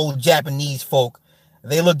of old Japanese folk,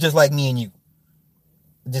 they look just like me and you.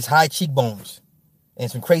 Just high cheekbones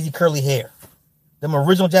and some crazy curly hair. Them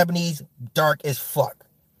original Japanese, dark as fuck.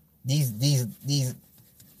 These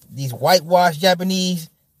whitewashed Japanese,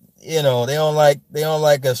 they don't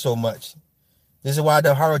like us so much. This is why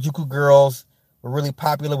the Harajuku girls were really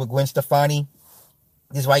popular with Gwen Stefani.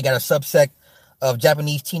 This is why you got a subsect of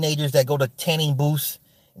Japanese teenagers that go to tanning booths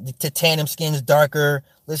to tan them skins darker,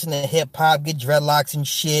 listen to hip hop, get dreadlocks and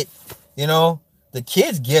shit. The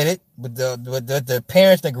kids get it, but the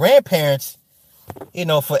parents, the grandparents,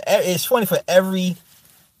 it's funny for every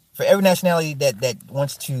nationality that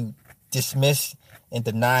wants to dismiss and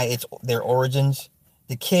deny their origins.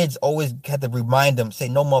 The kids always have to remind them, say,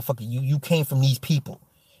 no, motherfucker, you came from these people.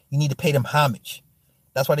 You need to pay them homage.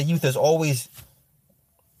 That's why the youth is always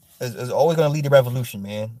going to lead the revolution,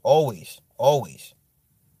 man. Always.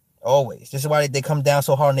 This is why they come down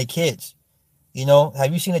so hard on their kids.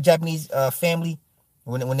 Have you seen a Japanese family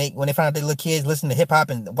when they find out their little kids listen to hip hop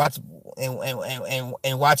and watch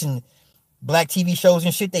and watching black TV shows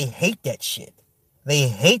and shit? They hate that shit.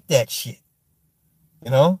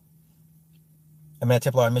 I met a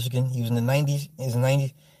Templar in Michigan. He was in the 90s.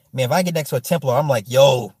 Man, if I get next to a Templar, I'm like,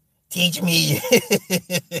 yo, teach me.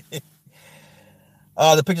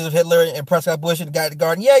 The pictures of Hitler and Prescott Bush and the guy at the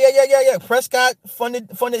garden. Yeah. Prescott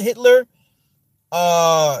funded Hitler.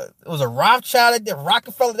 It was a Rothschild,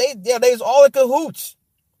 Rockefeller. They was all in cahoots.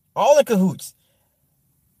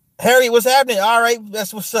 Harry, what's happening? All right,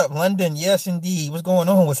 that's what's up. London, yes indeed. What's going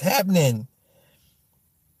on? What's happening?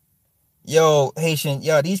 Yo, Haitian,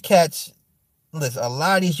 these cats. Listen, a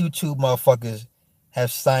lot of these YouTube motherfuckers have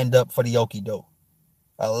signed up for the okie-doke.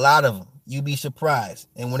 A lot of them. You'd be surprised.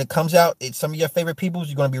 And when it comes out, it's some of your favorite people.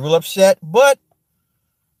 You're going to be real upset. But,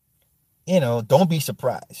 don't be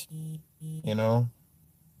surprised.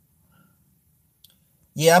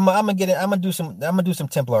 Yeah, I'm gonna do some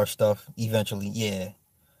Templar stuff eventually. Yeah.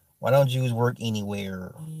 Why don't Jews work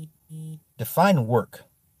anywhere? Define work.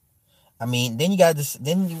 I mean, then you got this.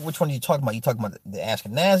 Then which one are you talking about? You talking about the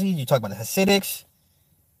Ashkenazis? You talking about the Hasidics?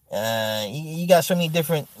 You got so many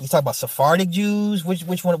different. You talk about Sephardic Jews.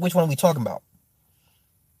 Which one are we talking about?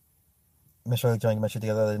 I'm sure trying to get my shit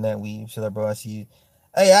together. Other than that, bro. I see you.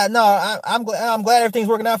 Hey, I'm glad everything's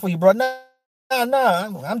working out for you, bro. No,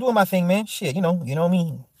 I'm doing my thing, man. Shit, you know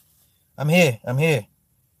me. I'm here.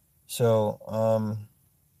 So,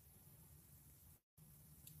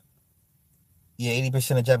 yeah,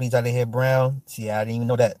 80% of Japanese out of here brown. See, I didn't even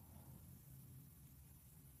know that.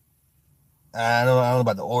 I don't know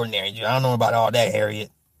about the ordinary Jew. I don't know about all that,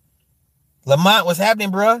 Harriet. Lamont, what's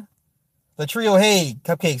happening, bruh? The trio, hey,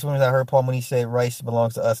 cupcakes. When I heard Paul Mooney say rice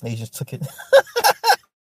belongs to us, nations took it.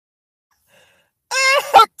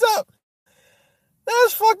 Fucked up. That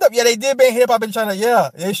was fucked up. Yeah, they did ban hip hop in China. Yeah,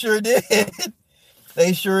 they sure did.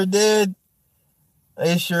 They sure did.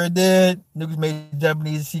 They sure did. Niggas made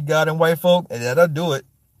Japanese see God and white folk, and that'll do it.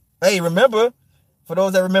 Hey, remember, for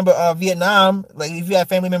those that remember Vietnam, like if you have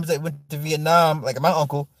family members that went to Vietnam, like my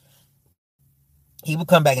uncle, he would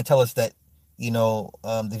come back and tell us that, the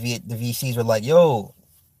VCs were like, yo,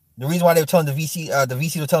 the reason why they were telling the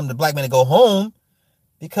VCs were telling the black man to go home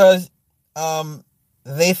because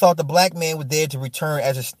they thought the black man was there to return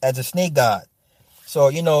as a snake god. So,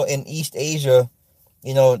 in East Asia,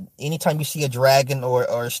 anytime you see a dragon or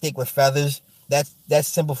a snake with feathers, that's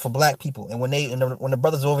symbol for black people. And when the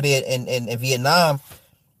brothers over there in Vietnam,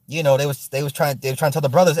 they was trying to tell the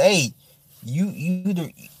brothers, hey,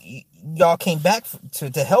 y'all came back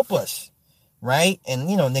to help us, right? And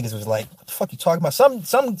niggas was like, what the fuck you talking about? Some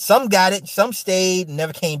got it, some stayed, and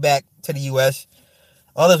never came back to the U.S.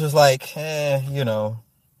 Others was like, The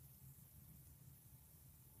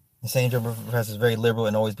same professor is very liberal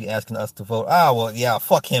and always be asking us to vote. Well, yeah,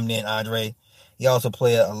 fuck him then, Andre. He also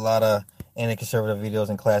play a lot of anti-conservative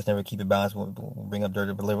videos in class, never keep it balanced, we'll bring up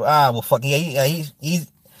dirty but liberal. Well, fuck. Yeah,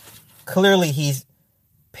 he's clearly he's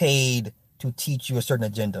paid to teach you a certain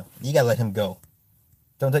agenda. You gotta let him go.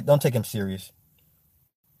 Don't take him serious.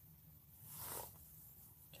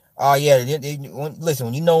 Oh yeah,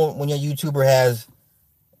 listen, when when your YouTuber has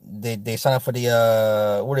they sign up for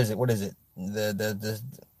the what is it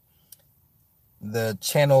the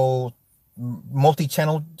channel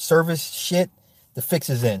multi-channel service shit, the fix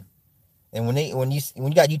is in. And when you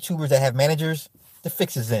got YouTubers that have managers, the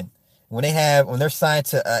fix is in. When they're signed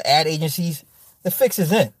to ad agencies, the fix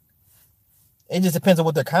is in. It just depends on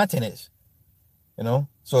what their content is,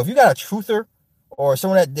 So if you got a truther or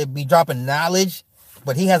someone that be dropping knowledge,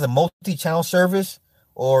 but he has a multi-channel service,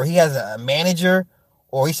 or he has a manager,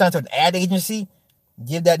 or he signed to an ad agency,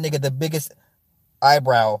 give that nigga the biggest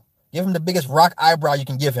eyebrow. Give him the biggest rock eyebrow you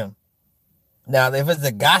can give him. Now, if it's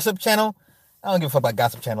a gossip channel, I don't give a fuck about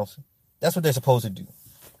gossip channels. That's what they're supposed to do.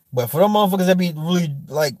 But for them motherfuckers that be really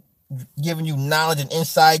like giving you knowledge and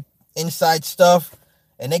inside stuff,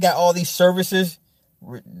 and they got all these services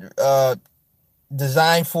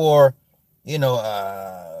designed for,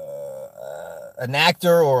 an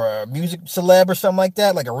actor or a music celeb or something like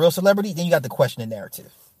that, like a real celebrity, then you got to question the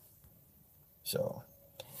narrative. So,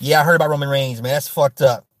 yeah, I heard about Roman Reigns, man. That's fucked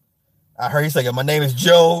up. I heard he's like, my name is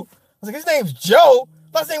Joe. I was like, his name's Joe?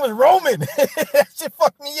 I thought his name was Roman. That shit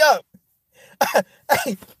fucked me up.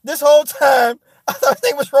 Hey, this whole time, I thought his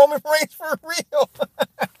name was Roman Reigns for real.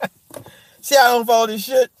 See, I don't follow this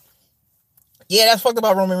shit. Yeah, that's fucked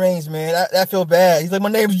about Roman Reigns, man. I feel bad. He's like, my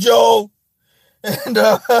name's Joe. And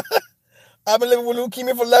I've been living with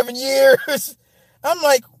leukemia for 11 years. I'm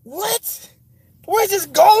like, what? Where's this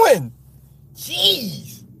going?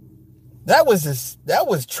 Jeez. That was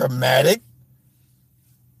traumatic.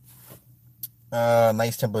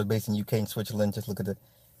 Knights Templar is based in UK and Switzerland. Just look at the...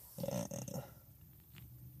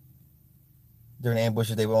 During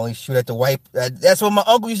ambushes, they would only shoot at the white... that's what my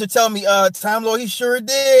uncle used to tell me. Time Lord, he sure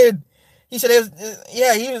did. He said,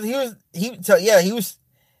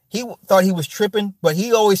 he thought he was tripping, but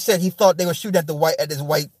he always said he thought they were shooting at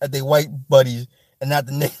their white buddies and not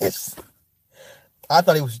the niggas. I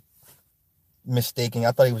thought he was mistaken.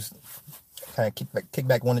 I thought he was kind of kick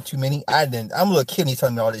back one or too many. I didn't. I'm a little kid and he's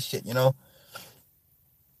telling me all this shit, The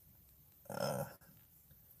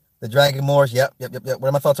Dragon Moors, yep. What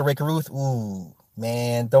are my thoughts on Ray Caruth? Ooh,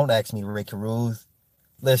 man, don't ask me Ray Caruth.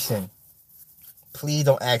 Listen, please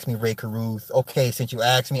don't ask me Ray Caruth. Okay, since you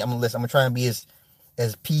asked me, I'm gonna listen. I'm gonna try and be as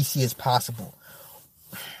PC as possible.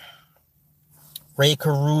 Ray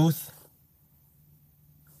Caruth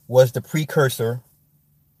was the precursor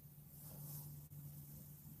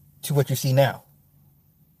to what you see now.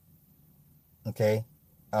 Okay?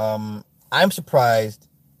 I'm surprised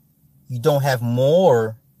you don't have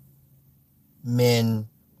more men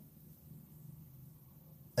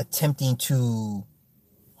attempting to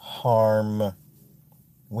harm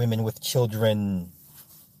women with children.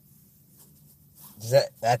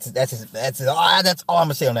 That's all I'm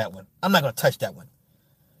gonna say on that one. I'm not gonna touch that one.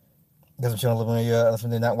 Because I'm showing a little bit,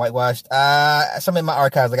 they're not whitewashed. Some in my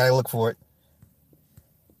archives, I gotta look for it.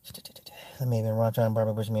 That may have been Ron John,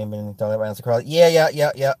 Barbara Bush, may have been thought that violence across. Yeah.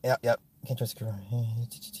 Can't trust the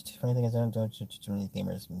funny thing is, don't too many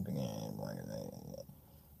gamers.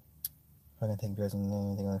 Fucking take drugs and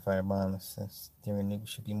anything on the firebomb. Theory nuke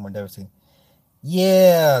should be more devastating.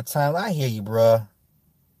 Yeah, Time. I hear you, bruh.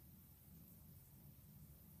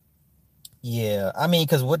 Yeah, I mean,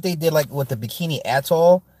 because what they did, like with the Bikini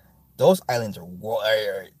Atoll, those islands are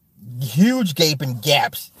huge gaping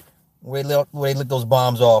gaps where they lit those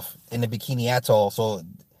bombs off in the Bikini Atoll. So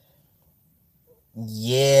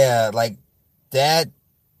yeah, like that.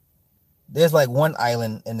 There's like one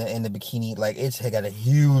island in the Bikini, like it's got a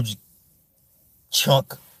huge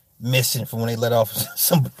chunk missing from when they let off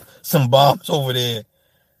some bombs over there.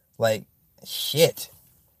 Like shit.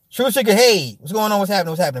 True Sugar, hey, what's going on? What's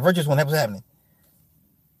happening? What's happening? Virtuous one, what's happening?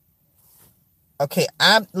 Okay,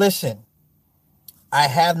 I'm listen. I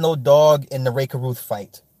have no dog in the Ray Caruth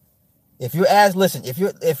fight. If you ask, listen, if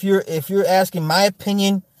you're asking my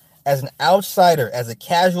opinion as an outsider, as a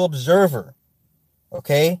casual observer,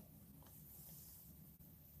 okay,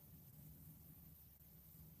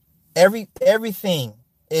 everything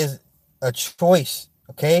is a choice,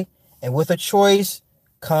 okay, and with a choice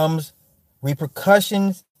comes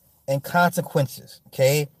repercussions and consequences,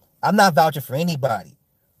 okay. I'm not vouching for anybody,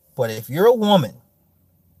 but if you're a woman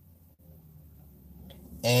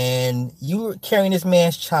and you're carrying this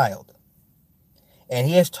man's child, and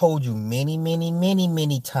he has told you many, many, many,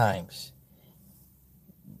 many times,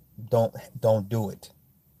 don't do it.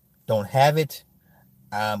 Don't have it.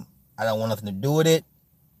 I don't want nothing to do with it.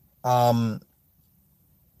 Um,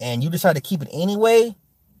 and you decide to keep it anyway,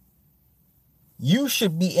 you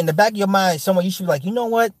should be in the back of your mind somewhere. You should be like, you know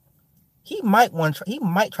what? He might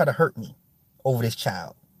try to hurt me over this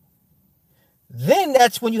child. Then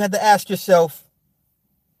that's when you have to ask yourself,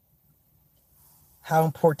 how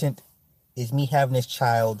important is me having this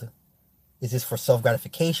child? Is this for self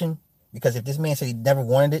gratification? Because if this man said he never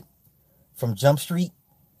wanted it from Jump Street,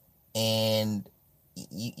 and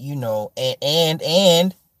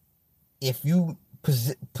and if you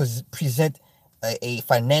present a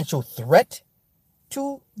financial threat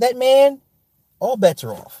to that man, all bets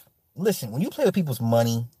are off. Listen, when you play with people's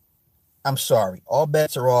money, I'm sorry, all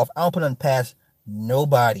bets are off. I don't put nothing past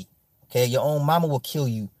nobody. Okay, your own mama will kill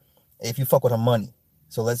you if you fuck with her money.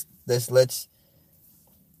 So let's.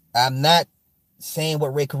 I'm not saying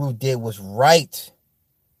what Ray Carew did was right,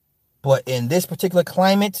 but in this particular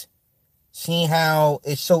climate, seeing how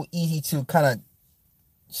it's so easy to kind of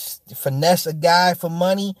finesse a guy for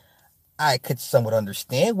money, I could somewhat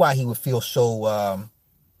understand why he would feel so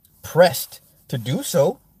pressed to do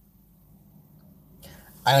so.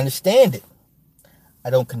 I understand it.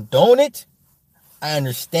 I don't condone it. I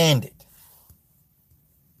understand it.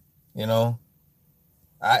 You know,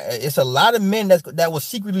 it's a lot of men that will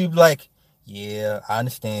secretly be like, yeah, I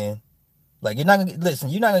understand. Like you're not gonna listen.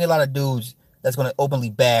 You're not gonna get a lot of dudes that's gonna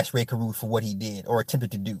openly bash Ray Carew for what he did or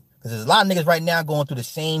attempted to do. Because there's a lot of niggas right now going through the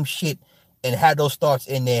same shit and had those thoughts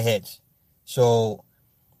in their heads. So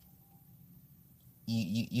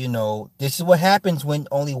you know, this is what happens when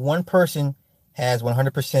only one person has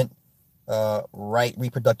 100% right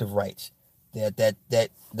reproductive rights. That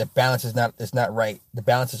the balance is not right. The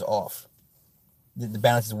balance is off. The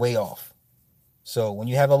balance is way off. So when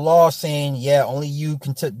you have a law saying, yeah, only you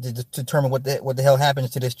can determine what the hell happens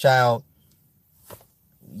to this child,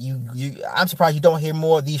 I'm surprised you don't hear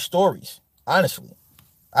more of these stories. Honestly,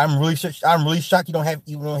 I'm really shocked you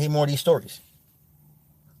don't hear more of these stories.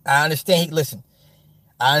 I understand. Listen,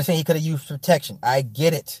 I understand he could have used protection. I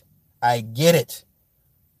get it.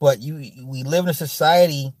 But we live in a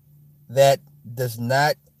society that does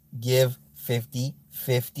not give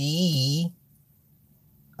 50-50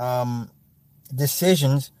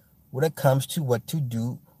 decisions when it comes to what to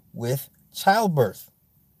do with childbirth.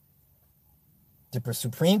 The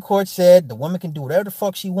Supreme Court said the woman can do whatever the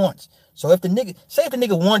fuck she wants. So if the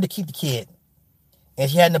nigga wanted to keep the kid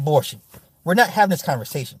and she had an abortion, we're not having this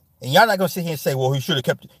conversation. And y'all not gonna sit here and say, well, he should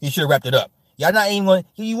have wrapped it up. Y'all not even going,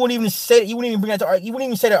 you wouldn't even say, you wouldn't even bring that to, you wouldn't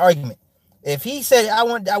even say that argument. If he said, I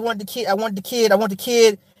want the kid,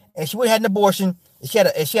 and she would have had an abortion, and she had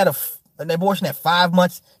an abortion at 5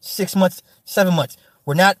 months, 6 months, 7 months,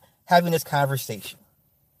 we're not having this conversation.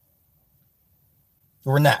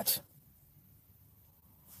 We're not.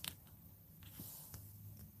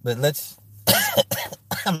 But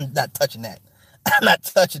I'm not touching that. I'm not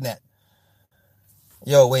touching that.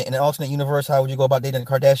 Yo, wait, in an alternate universe, how would you go about dating a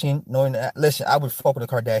Kardashian? Knowing that, listen, I would fuck with a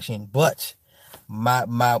Kardashian, but my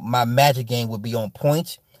magic game would be on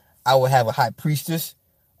point. I would have a high priestess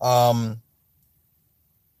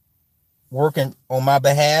working on my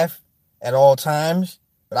behalf at all times.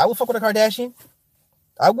 But I would fuck with a Kardashian.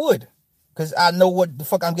 I would. Because I know what the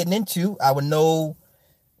fuck I'm getting into. I would know,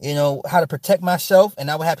 how to protect myself, and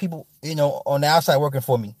I would have people, on the outside working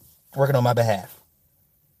for me, working on my behalf.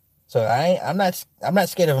 So I'm not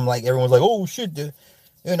scared of them. Like everyone's like, oh shit, the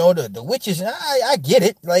witches. I get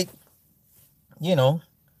it. Like,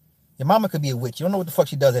 if Your mama could be a witch. You don't know what the fuck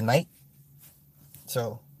she does at night.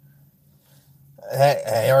 So,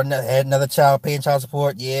 had another child paying child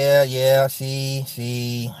support. Yeah.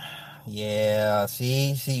 See.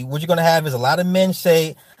 What you're gonna have is a lot of men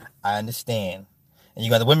say, "I understand," and you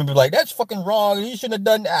got the women be like, "That's fucking wrong. You shouldn't have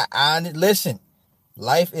done that." Listen,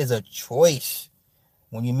 life is a choice.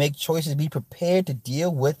 When you make choices, be prepared to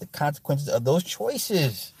deal with the consequences of those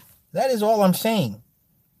choices. That is all I'm saying.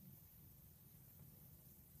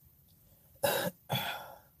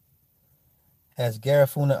 Has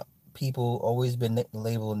Garifuna people always been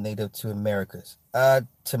labeled native to Americas?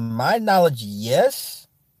 To my knowledge, yes.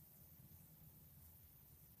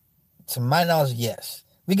 To my knowledge, yes.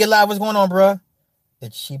 We get live. What's going on, bruh?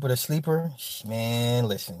 It's cheaper to sleeper. Man,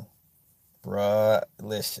 listen. Bruh,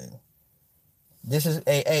 listen. This is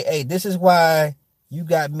this is why you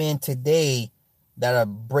got men today that are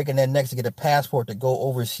breaking their necks to get a passport to go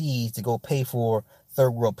overseas to go pay for third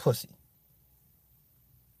world pussy.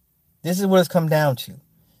 This is what it's come down to.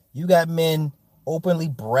 You got men openly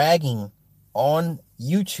bragging on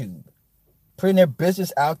YouTube, putting their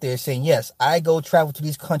business out there saying, yes, I go travel to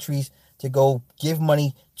these countries to go give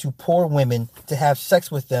money to poor women to have sex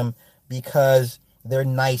with them because they're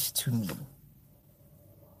nice to me.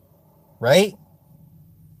 Right?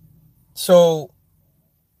 So,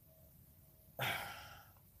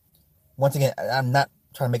 once again, I'm not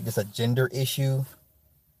trying to make this a gender issue,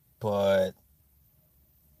 but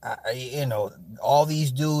all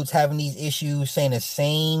these dudes having these issues, having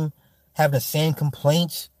the same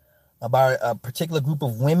complaints about a particular group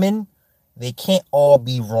of women, they can't all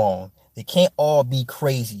be wrong. They can't all be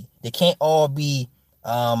crazy. They can't all be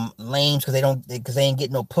lames because they ain't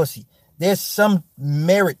getting no pussy. There's some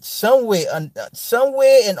merit somewhere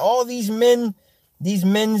in all these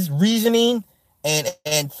men's reasoning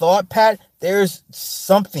and thought pattern. There's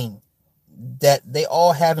something that they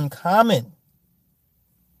all have in common.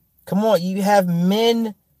 Come on, you have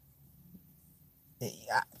men.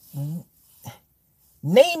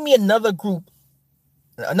 Name me another group,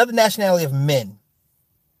 another nationality of men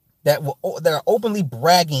that are openly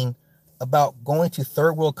bragging about going to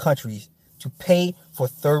third world countries to pay for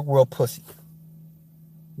third world pussy.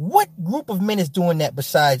 What group of men is doing that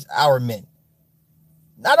besides our men?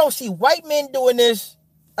 I don't see white men doing this.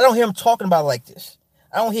 I don't hear them talking about it like this.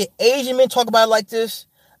 I don't hear Asian men talk about it like this.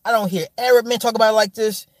 I don't hear Arab men talk about it like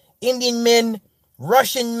this. Indian men,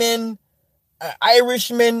 Russian men,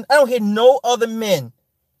 Irish men. I don't hear no other men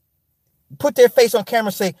put their face on camera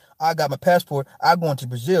and say, I got my passport. I'm going to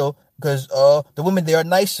Brazil because the women there are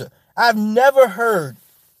nicer.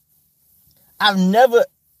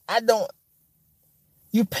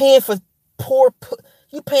 You paying a poor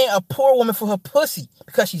woman for her pussy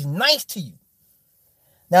because she's nice to you.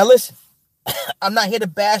 Now listen, I'm not here to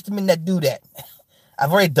bash the men that do that.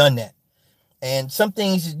 I've already done that. And some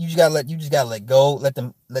things you just gotta let go, let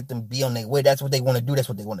them be on their way. That's what they want to do. That's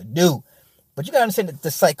what they want to do. But you gotta understand that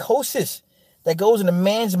the psychosis that goes in a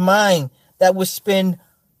man's mind that would spend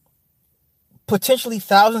potentially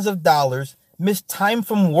thousands of dollars, miss time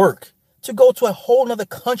from work to go to a whole nother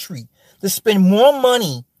country to spend more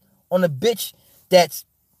money on a bitch that's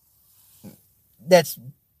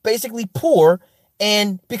basically poor,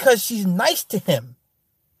 and because she's nice to him.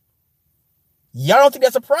 Y'all don't think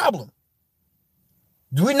that's a problem?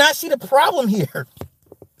 Do we not see the problem here?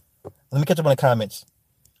 Let me catch up on the comments.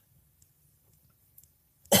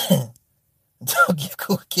 Don't give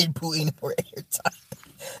Kid Boo any more airtime.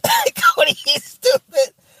 Cody, he's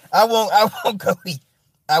stupid. I won't, Cody.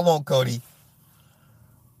 I won't, Cody.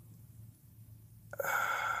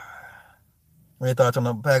 What are your thoughts on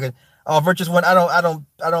the package? Oh, Virtuous One. I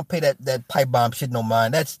don't pay that pipe bomb shit no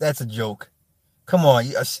mind. That's a joke. Come on,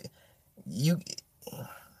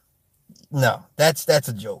 no, that's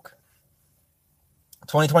a joke.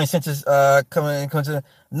 2020 census coming coincidental.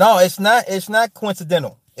 No, it's not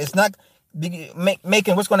coincidental. It's not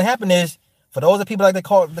making. What's going to happen is, for those of people like they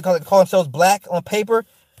call themselves black on paper,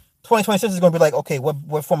 2020 census is going to be like, okay,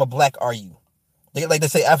 what form of black are you? They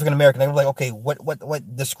say African American. They're like, okay,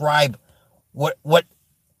 what describe what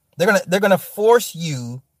they're gonna force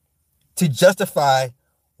you to justify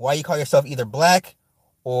why you call yourself either black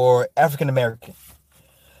or African American.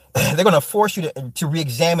 They're going to force you to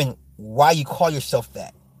re-examine why you call yourself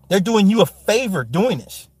that. They're doing you a favor doing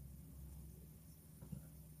this.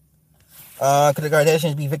 Could the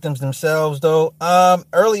Kardashians be victims themselves, though?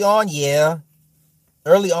 Early on, yeah.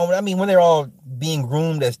 Early on, I mean, when they're all being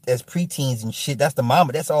groomed as preteens and shit, that's the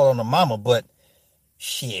mama. That's all on the mama, but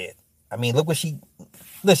shit. I mean, look what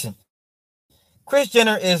listen. Kris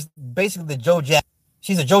Jenner is basically the Joe Jackson.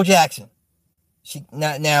 She's a Joe Jackson.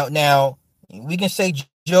 Now, we can say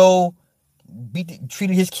Joe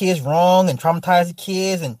treated his kids wrong and traumatized the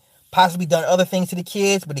kids and possibly done other things to the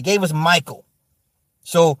kids, but he gave us Michael.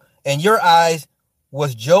 So, in your eyes,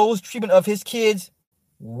 was Joe's treatment of his kids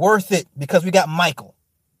worth it because we got Michael,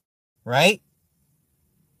 right?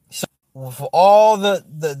 So, for all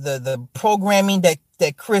the programming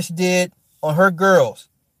that Chris did on her girls,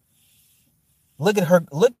 look at her,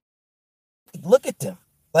 look at them.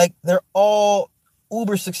 Like, they're all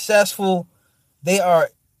uber successful. They are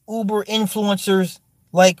uber influencers.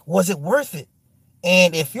 Like, was it worth it?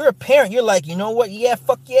 And if you're a parent, you're like, you know what? Yeah,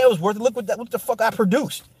 fuck yeah, it was worth it. Look what the fuck I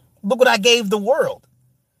produced. Look what I gave the world.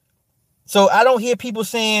 So I don't hear people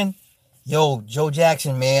saying, yo, Joe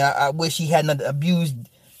Jackson, man, I wish he hadn't abused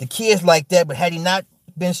the kids like that. But had he not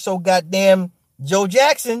been so goddamn Joe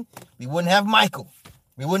Jackson, we wouldn't have Michael.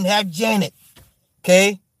 We wouldn't have Janet.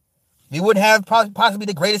 Okay? We wouldn't have possibly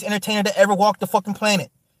the greatest entertainer that ever walked the fucking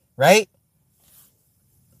planet. Right?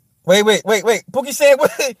 Wait. Pookie said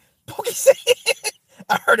what? Pookie said,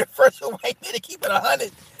 I heard it first from white man to keep it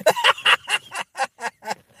 100.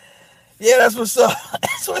 Yeah, that's what's up.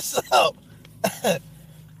 That's what's up.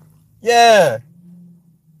 Yeah.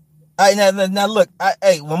 All right, now look.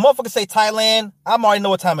 Hey, when motherfuckers say Thailand, I already know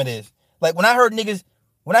what time it is. Like when I hear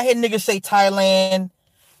niggas say Thailand,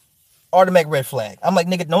 automatic red flag. I'm like,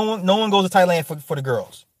 nigga, no one goes to Thailand for the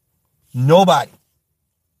girls. Nobody.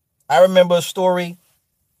 I remember a story.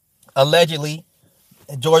 Allegedly,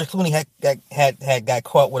 George Clooney had got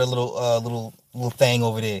caught with a little thing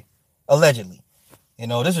over there. Allegedly,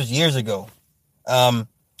 this was years ago.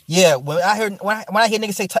 Yeah, when I hear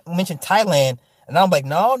niggas mention Thailand, and I'm like,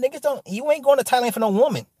 no, niggas you ain't going to Thailand for no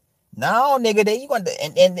woman. No, nigga, you going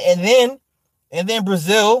to and then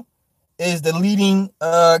Brazil is the leading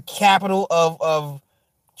capital of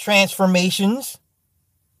transformations.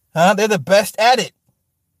 They're the best at it.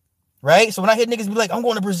 Right? So when I hear niggas be like, I'm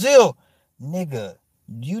going to Brazil, nigga,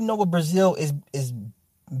 do you know what Brazil is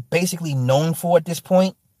basically known for at this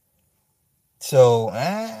point? So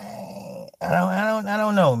I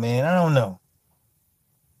don't know, man. I don't know.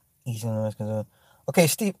 Okay,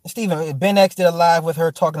 Steven, Ben X did a live with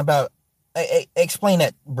her talking about. Explain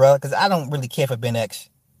that, bro, because I don't really care for Ben X.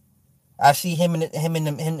 I see him and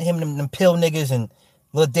them pill niggas and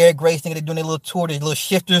little Derek Grace nigga, they're doing their little tour, their little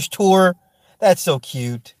shifters tour. That's so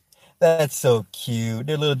cute. That's so cute.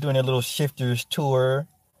 They're doing their little shifters tour.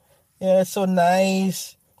 Yeah, it's so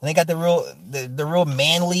nice. And they got the real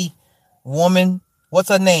manly woman. What's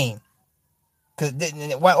her name?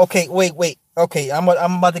 Okay, wait. Okay, I'm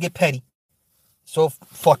about to get petty. So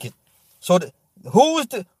fuck it. So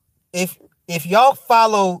if y'all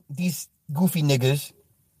follow these goofy niggas,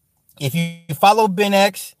 if you follow Ben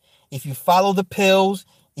X, if you follow the pills,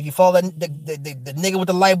 if you follow the nigga with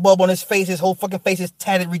the light bulb on his face, his whole fucking face is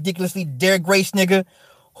tatted ridiculously, Derek Grace nigga,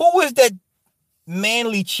 who is that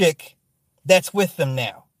manly chick that's with them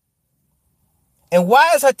now? And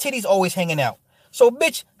why is her titties always hanging out? So,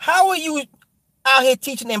 bitch, how are you out here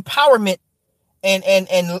teaching empowerment and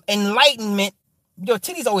enlightenment? Your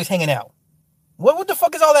titties always hanging out. What the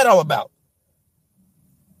fuck is all that all about?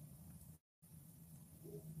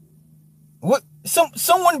 What?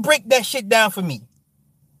 Someone break that shit down for me.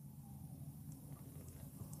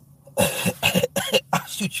 I'll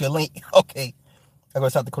shoot you a link. Okay. I go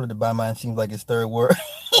to South Dakota to buy mine. Seems like it's third word.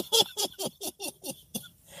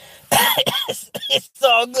 It's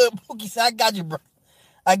all good, Pookie. So I got you, bro.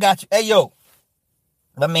 I got you. Hey, yo.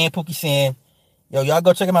 My man Pookie saying, yo, y'all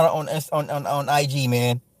go check him out on IG,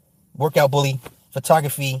 man. Workout Bully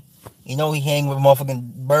Photography. You know he hang with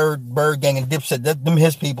motherfucking Bird Gang and Dipset. Them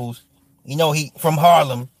his peoples. You know he from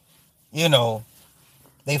Harlem. You know.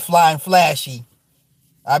 They fly and flashy.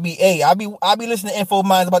 I be listening to Info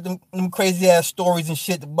Minds about them crazy ass stories and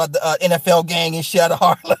shit about the NFL gang and shit out of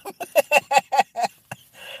Harlem.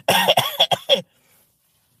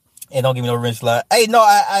 And don't give me no rinse slide. Hey, no,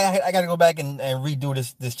 I gotta go back and redo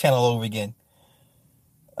this channel over again.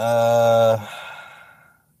 It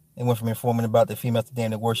went from informing about the females to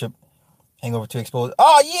damn the worship Hangover 2 exposed.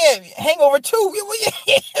 Oh yeah, Hangover 2.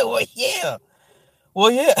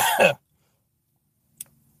 Well yeah.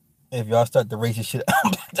 If y'all start the racist shit,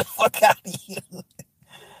 I'm back the fuck out of here.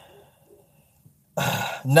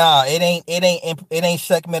 Nah, it ain't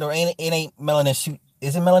Sekhmet or it ain't Melanin Suit.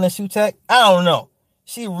 Is it Melanin Sutek? I don't know.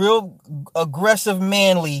 She real aggressive,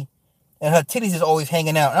 manly, and her titties is always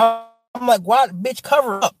hanging out. And I'm like, why, bitch,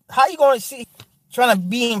 cover up? How you gonna see trying to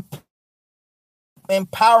be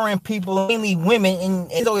empowering people, mainly women,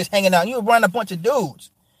 and it's always hanging out? You around a bunch of dudes.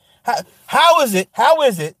 How is it?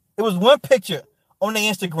 It was one picture on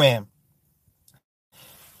their Instagram.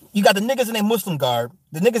 You got the niggas in their Muslim garb,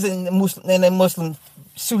 the niggas in their Muslim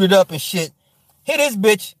suited up and shit. Hit this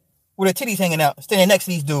bitch with her titties hanging out, standing next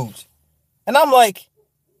to these dudes. And I'm like,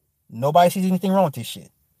 nobody sees anything wrong with this shit.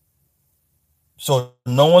 So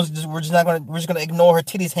we're just gonna ignore her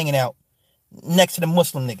titties hanging out next to the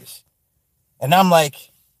Muslim niggas. And I'm like,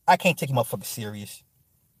 I can't take you motherfuckers serious.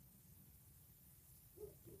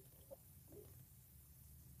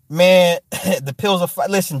 Man, the pills are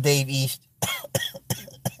listen, Dave East.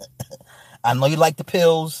 I know you like the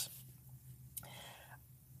pills.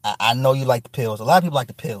 I know you like the pills. A lot of people like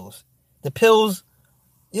the pills. The pills,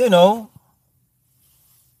 you know,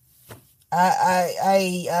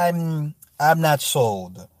 I'm not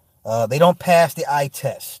sold. They don't pass the eye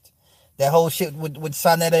test. That whole shit with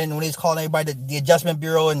Sonetta and when he's calling everybody the Adjustment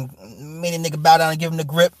Bureau and made a nigga bow down and give him the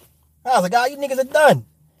grip. I was like, oh, you niggas are done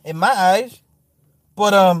in my eyes.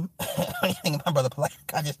 But I think my brother Polite.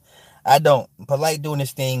 I don't. Polite doing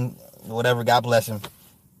this thing, whatever. God bless him.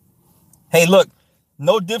 Hey, look,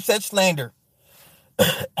 no Dipset slander.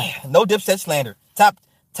 No Dipset slander. Top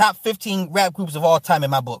 15 rap groups of all time in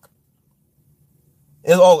my book.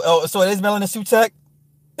 So it is Melanie Sutek?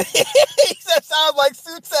 He said sounds like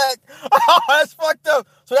Sutek. Oh, that's fucked up.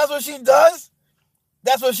 So that's what she does?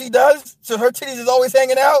 That's what she does? So her titties is always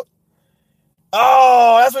hanging out?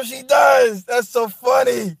 Oh, that's what she does. That's so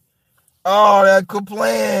funny. Oh, that good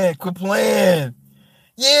plan. Good plan.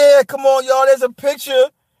 Yeah, come on, y'all. There's a picture.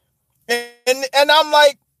 And I'm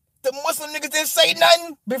like, the Muslim niggas didn't say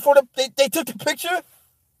nothing before they took the picture?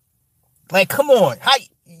 Like, come on.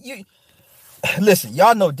 Listen,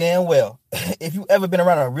 y'all know damn well, if you ever been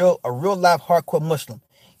around a real life hardcore Muslim,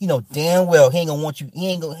 you know damn well he ain't gonna want you, he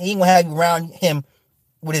ain't gonna have you around him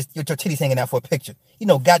with your titties hanging out for a picture. You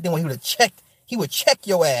know, goddamn, when he would check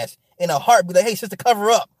your ass in a heartbeat, like, hey, sister,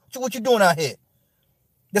 cover up. What you doing out here?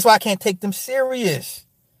 That's why I can't take them serious.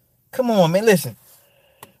 Come on, man, listen.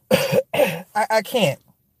 I can't.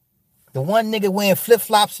 The one nigga wearing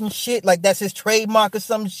flip-flops and shit, like that's his trademark or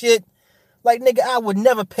some shit. Like, nigga, I would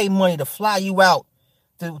never pay money to fly you out,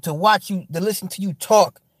 to watch you, to listen to you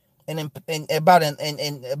talk and about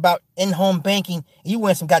in-home banking, and you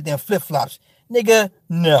wearing some goddamn flip-flops. Nigga,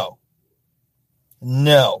 no.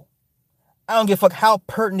 No. I don't give a fuck how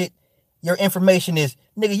pertinent your information is.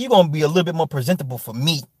 Nigga, you gonna be a little bit more presentable for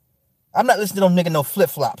me. I'm not listening to them nigga no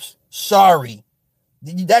flip-flops. Sorry.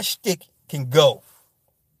 That stick can go.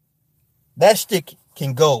 That stick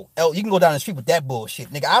can go. You can go down the street with that bullshit.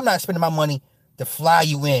 Nigga, I'm not spending my money to fly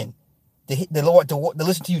you in, to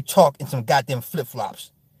listen to you talk in some goddamn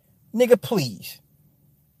flip-flops. Nigga, please.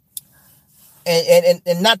 And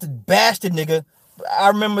not the bastard nigga. I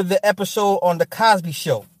remember the episode on the Cosby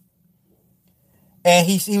Show. And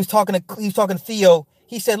he was talking to Theo.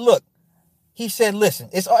 He said, look, listen,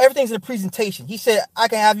 everything's in the presentation. He said, I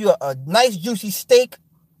can have you a nice juicy steak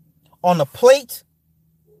on a plate,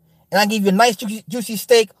 and I give you a nice juicy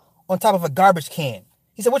steak on top of a garbage can.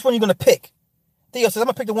 He said, which one are you going to pick? Theo says, I'm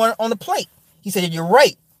going to pick the one on the plate. He said, you're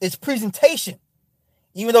right. It's presentation.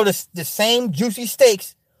 Even though the same juicy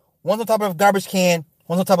steaks, one's on top of a garbage can,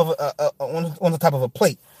 one's on top of a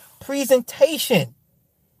plate. Presentation.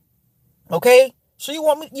 Okay? So you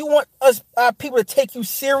want us people to take you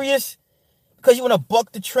serious because you want to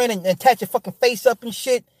buck the trend and attach your fucking face up and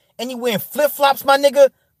shit, and you wearing flip-flops, my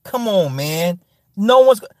nigga? Come on, man. I'm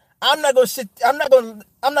not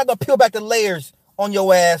gonna peel back the layers on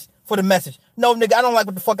your ass for the message. No, nigga, I don't like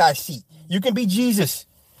what the fuck I see. You can be Jesus.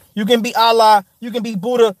 You can be Allah. You can be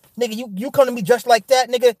Buddha. Nigga, you come to me just like that,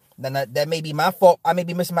 nigga. That may be my fault. I may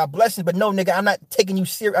be missing my blessings, but no, nigga, I'm not taking you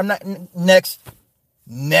serious. I'm not.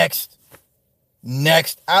 Next.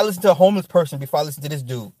 I listen to a homeless person before I listen to this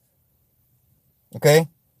dude. Okay?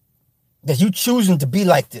 Because you choosing to be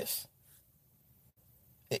like this.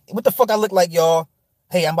 What the fuck I look like, y'all?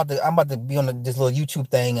 Hey, I'm about to be on this little YouTube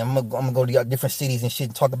thing. I'm gonna go to different cities and shit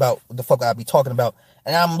and talk about what the fuck I'll be talking about.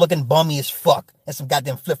 And I'm looking bummy as fuck and some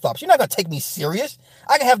goddamn flip-flops. You're not gonna take me serious.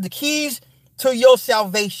 I can have the keys to your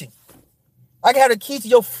salvation. I can have the keys to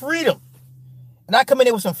your freedom. And I come in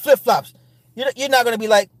there with some flip-flops. You're not gonna be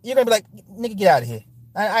like, you're gonna be like, nigga, get out of here.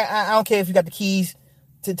 I don't care if you got the keys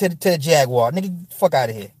to the Jaguar. Nigga, fuck out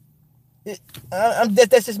of here.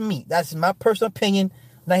 That's just me. That's my personal opinion.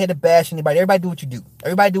 I'm not here to bash anybody. Everybody do what you do.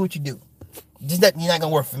 Just that you're not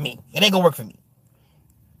gonna work for me. It ain't gonna work for me.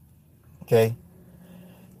 Okay.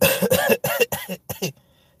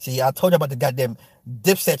 See, I told you about the goddamn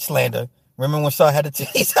Dipset slander. Remember when Saw had the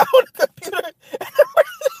titties out on the computer?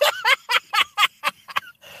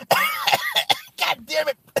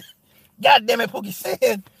 God damn it, Pookie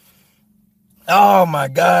Sand. Oh my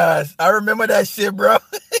gosh. I remember that shit, bro.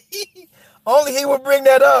 Only he would bring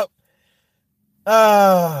that up.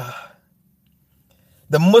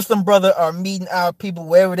 The Muslim brother are meeting our people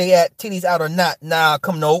wherever they at, titties out or not. Nah,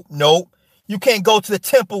 no. You can't go to the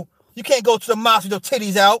temple. You can't go to the mosque with your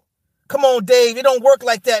titties out. Come on, Dave. It don't work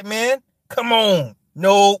like that, man. Come on.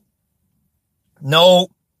 No.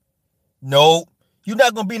 You're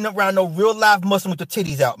not gonna be around no real live Muslim with the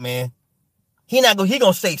titties out, man. He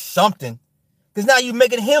gonna say something. Because now you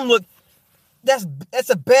making him look, that's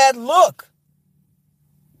a bad look.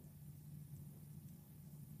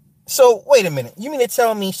 So wait a minute. You mean to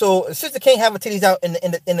tell me so a sister can't have her titties out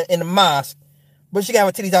in the mosque, but she can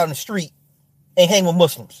have her titties out in the street and hang with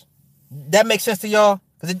Muslims? That makes sense to y'all?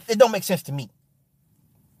 Because it don't make sense to me.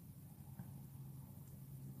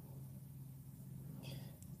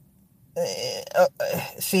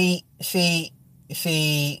 See,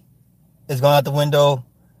 it's going out the window.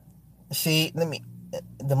 See,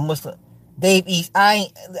 the Muslim Dave East.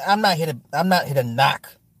 I'm not here to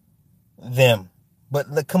knock them, but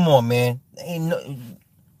look, come on, man. Ain't no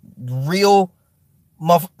real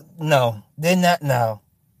no, they're not. No,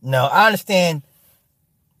 I understand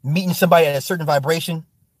meeting somebody at a certain vibration.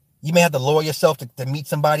 You may have to lower yourself to meet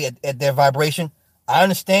somebody at their vibration. I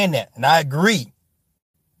understand that, and I agree.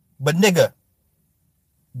 But nigga,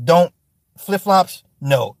 don't flip-flops.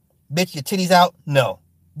 No, bitch, your titties out. No,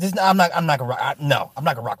 I'm not gonna rock. I'm not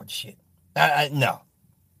gonna rock with the shit. No.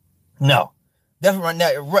 Definitely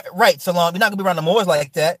right. So long, you're not gonna be around the Moors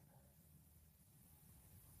like that.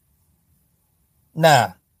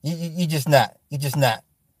 Nah, you just not.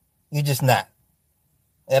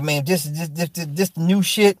 I mean, this new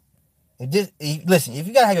shit. Listen, if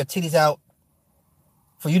you gotta have your titties out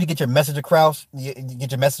for you to get your message across,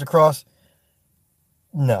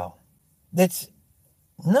 no.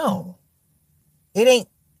 No. It ain't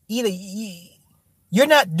either. You're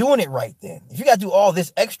not doing it right then. If you got to do all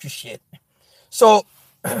this extra shit. So,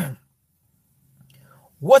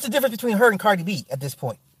 what's the difference between her and Cardi B at this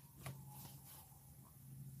point?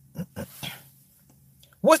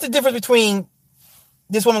 What's the difference between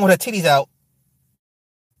this woman with her titties out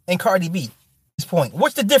and Cardi B at this point?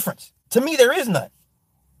 What's the difference? To me, there is none.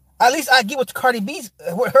 At least I get what Cardi B's,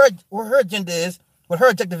 what her agenda is, what her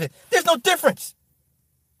objective is. There's no difference.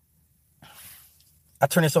 I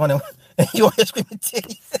turn this on and you want to screaming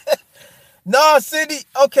titties. No, Cindy.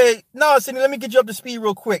 Okay. No, Cindy, let me get you up to speed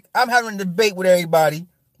real quick. I'm having a debate with everybody,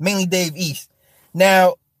 mainly Dave East.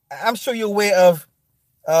 Now, I'm sure you're aware of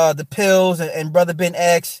the pills and Brother Ben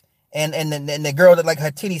X and the girl that like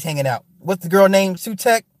her titties hanging out. What's the girl name?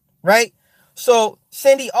 Sutek, right? So,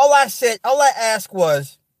 Cindy, all I asked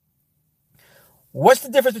was, what's the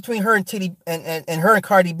difference between her and Titty and her and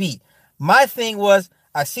Cardi B? My thing was,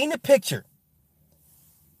 I seen the picture.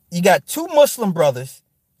 You got two Muslim brothers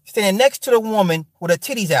standing next to the woman with her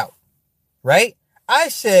titties out, right? I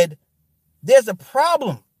said, there's a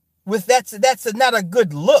problem with that. That's not a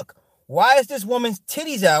good look. Why is this woman's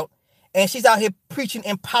titties out and she's out here preaching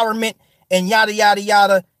empowerment and yada, yada,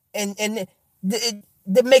 yada? And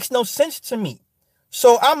it makes no sense to me.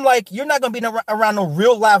 So I'm like, you're not going to be around no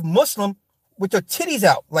real live Muslim with your titties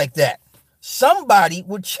out like that. Somebody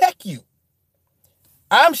would check you.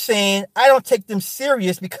 I'm saying I don't take them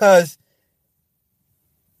serious because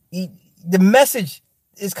the message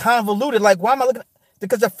is convoluted. Like, why am I looking?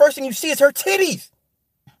 Because the first thing you see is her titties.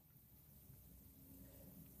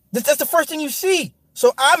 That's the first thing you see.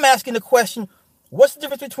 So I'm asking the question, what's the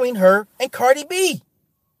difference between her and Cardi B?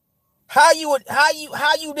 How you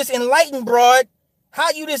this enlightened broad?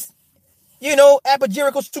 How you this,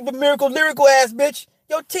 apogerical, super miracle, lyrical ass bitch?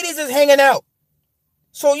 Your titties is hanging out.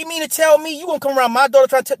 So you mean to tell me you gonna come around my daughter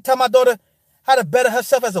trying to tell my daughter how to better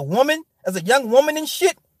herself as a woman, as a young woman and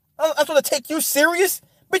shit? I'm supposed to take you serious?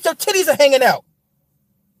 Bitch, your titties are hanging out.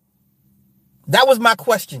 That was my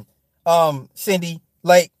question, Cindy.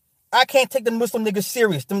 Like, I can't take the Muslim niggas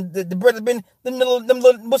serious. The brother been them little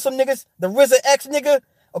Muslim niggas, the RZA X nigga.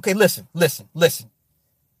 Okay, listen.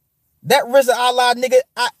 That RZA Allah nigga,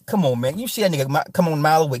 come on, man. You see that nigga come on a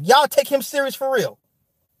mile away. Y'all take him serious for real.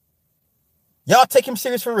 What's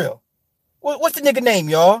the nigga name,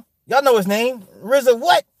 y'all? Y'all know his name. RZA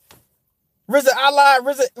what? RZA Allah,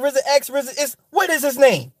 RZA X, RZA is, what is his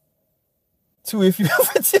name? To if you have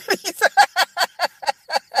titties.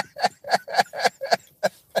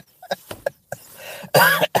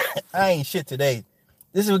 I ain't shit today.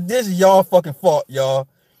 This is y'all fucking fault, y'all.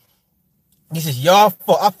 This is y'all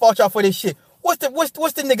fault. I fought y'all for this shit. What's the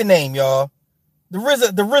nigga name, y'all? The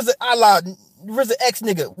RZA Allah, RZA X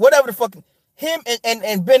nigga, whatever the fucking him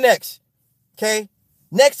and Ben X. Okay,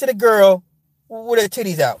 next to the girl with her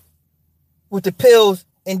titties out, with the pills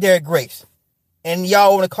and Derek Grace, and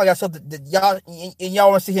y'all want to call yourself y'all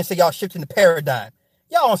want to sit here and say y'all shifting the paradigm.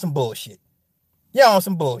 Y'all on some bullshit. Y'all on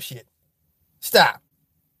some bullshit. Stop.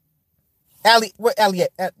 Allie, where Allie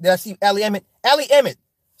at? Did I see Allie Emmett? Allie Emmett,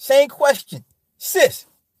 same question. Sis,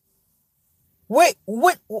 what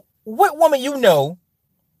woman you know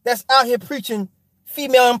that's out here preaching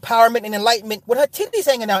female empowerment and enlightenment with her titties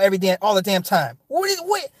hanging out every day, all the damn time?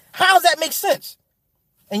 How does that make sense?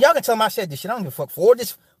 And y'all can tell them I said this shit. I don't give a fuck. Forward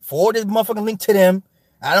this motherfucking link to them.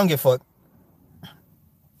 I don't give a fuck.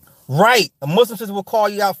 Right. A Muslim sister will call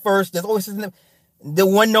you out first. There's always the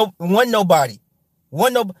one nobody.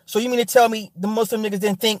 So you mean to tell me the Muslim niggas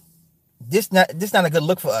didn't think this not a good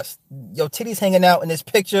look for us? Yo, titties hanging out in this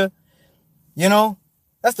picture. You know?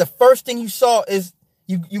 That's the first thing you saw is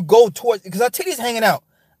you go towards, because her titties hanging out.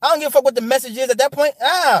 I don't give a fuck what the message is at that point.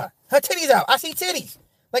 Her titties out. I see titties.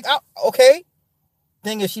 Like, okay.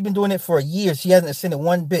 Thing is, she's been doing it for years. She hasn't ascended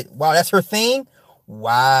one bit. Wow, that's her thing?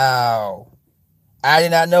 Wow. I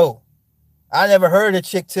did not know. I never heard of the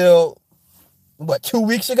chick till, 2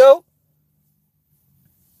 weeks ago?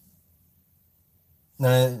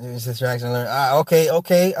 No, it's distraction.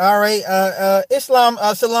 Okay. All right. Islam,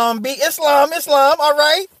 Salam B. Islam. All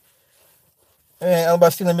right. Man, I'm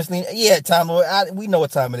about stealing misleading. Yeah, Time Lord. We know what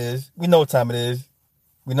time it is. I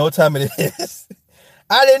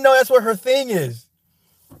didn't know that's what her thing is.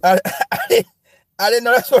 I didn't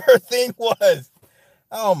know that's what her thing was.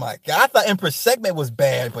 Oh my God. I thought Empress segment was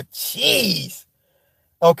bad, but jeez.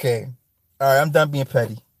 Okay. All right. I'm done being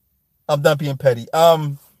petty.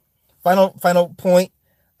 Final point.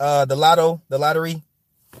 The lottery.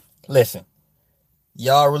 Listen,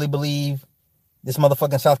 y'all really believe this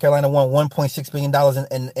motherfucking South Carolina won $1.6 billion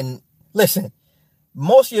and listen,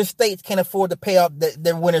 most of your states can't afford to pay out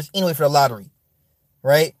their winners anyway for the lottery,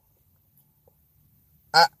 right?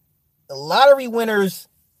 The lottery winners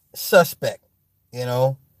suspect, you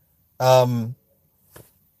know. I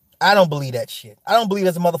don't believe that shit. I don't believe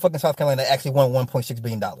there's a motherfucking South Carolina that actually won $1.6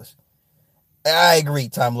 billion. I agree,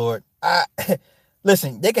 Time Lord.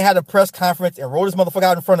 Listen, they can have a press conference and roll this motherfucker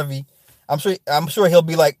out in front of me. I'm sure he'll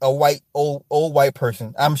be like a old white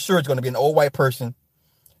person. I'm sure it's going to be an old white person.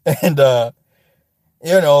 And,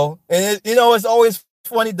 it's always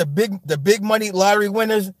funny. The big money lottery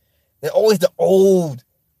winners, they're always the old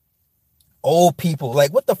people.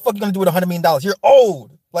 Like, what the fuck are you going to do with $100 million? You're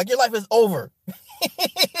old. Like, your life is over.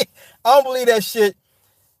 I don't believe that shit.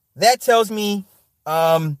 That tells me,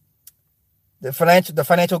 the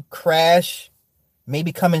financial crash may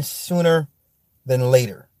be coming sooner than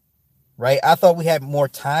later. Right? I thought we had more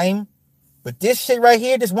time, but this shit right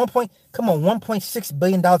here, $1.6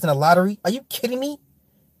 billion in a lottery. Are you kidding me?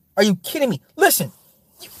 Listen,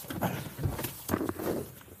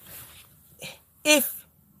 if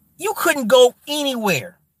you couldn't go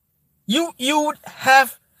anywhere, you would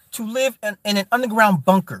have to live in an underground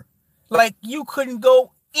bunker. Like, you couldn't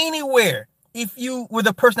go anywhere if you were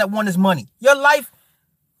the person that won this money. Your life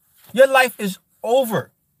is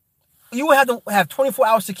over. You would have to have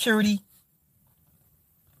 24-hour security.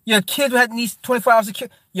 Your kids would have these 24-hour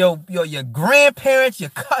security. Your grandparents,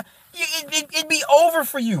 it'd be over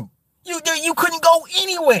for you. You couldn't go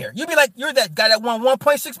anywhere. You'd be like, you're that guy that won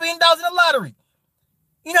 $1.6 billion in the lottery.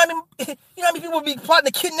 You know what I mean? You know how many people would be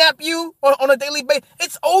plotting to kidnap you on a daily basis?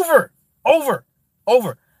 It's over.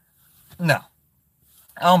 No.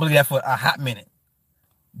 I don't believe that for a hot minute.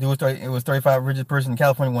 It was 35 richest person in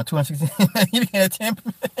California won 260. You can't attempt.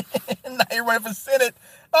 Now you're running for Senate.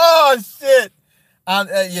 Oh shit.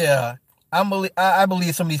 Yeah. I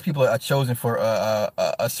believe some of these people are chosen for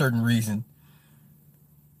a certain reason.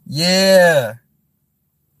 Yeah.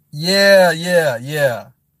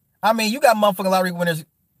 I mean, you got motherfucking lottery winners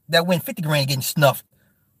that win 50 grand getting snuffed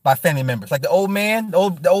by family members. Like the old man,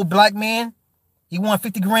 the old black man, he won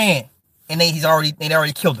 50 grand and they already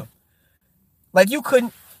killed him. Like, you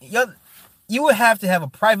would have to have a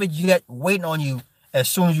private jet waiting on you as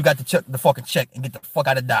soon as you got the fucking check and get the fuck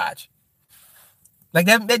out of Dodge. Like,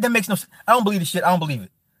 that makes no sense. I don't believe this shit. I don't believe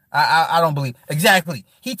it. I don't believe. Exactly.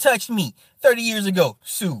 He touched me 30 years ago.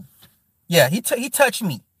 Sue. Yeah, he touched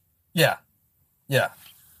me. Yeah.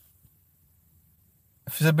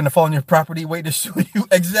 If it's been a fall on your property, wait to sue you.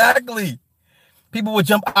 Exactly. People would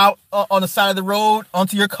jump out on the side of the road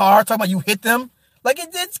onto your car, talking about you hit them. Like,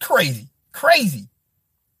 it's crazy. Crazy.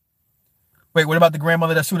 Wait, what about the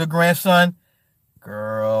grandmother that sued her grandson?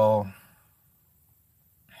 Girl.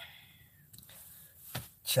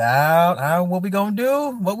 Child, what we gonna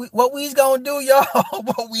do? What we's gonna do, y'all?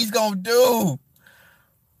 What we's gonna do?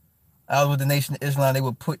 I was with the Nation of Islam. They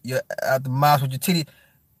would put you out the mosque with your titty.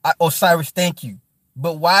 Osiris, thank you.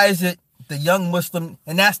 But why is it the young Muslim?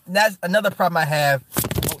 And that's another problem I have.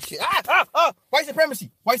 Oh shit! White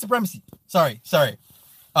supremacy. Sorry.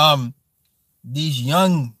 these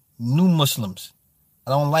young new Muslims.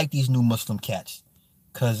 I don't like these new Muslim cats,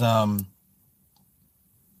 cause I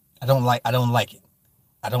don't like it.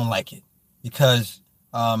 I don't like it because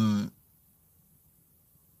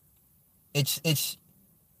it's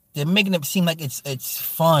they're making it seem like it's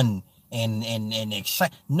fun and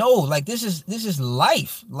exciting. No, like this is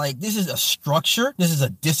life. Like this is a structure. This is a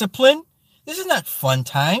discipline. This is not fun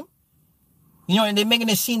time. You know, and they're making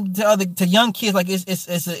it seem to young kids like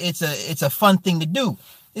it's a fun thing to do.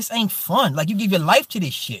 This ain't fun. Like you give your life to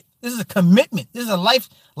this shit. This is a commitment. This is a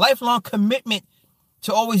lifelong commitment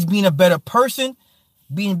to always being a better person,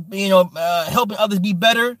 being helping others be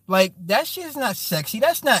better. Like that shit is not sexy.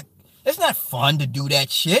 It's not fun to do that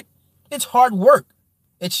shit. It's hard work.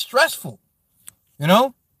 It's stressful. You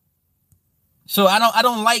know? So I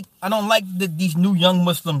don't like these new young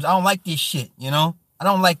Muslims. I don't like this shit, you know? I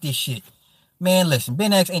don't like this shit. Man, listen,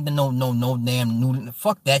 Ben X ain't the no damn new.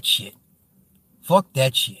 Fuck that shit. Fuck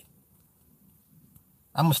that shit.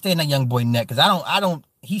 I'm gonna stay in that young boy neck because I don't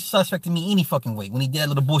he's suspect to me any fucking way when he did that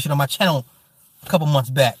little bullshit on my channel a couple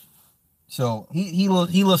months back. So he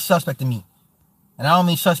looks suspect to me. And I don't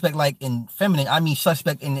mean suspect like in feminine. I mean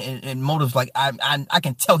suspect in motives like I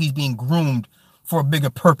can tell he's being groomed for a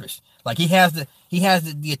bigger purpose. Like he has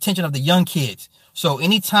the attention of the young kids. So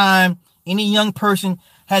anytime any young person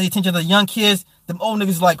has the attention of the young kids, them old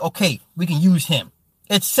niggas like, okay, we can use him.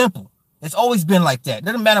 It's simple. It's always been like that. It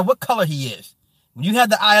doesn't matter what color he is. When you have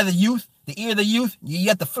the eye of the youth, the ear of the youth, you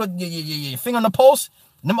got the foot, your finger on the pulse,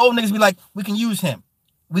 and them old niggas be like, we can use him.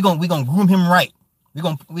 We gonna groom him right. We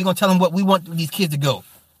gonna tell him what we want these kids to go.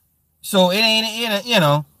 So it ain't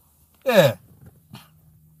yeah.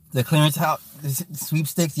 The clearance house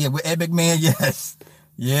sweepstakes, yeah, with Ed McMahon, yes.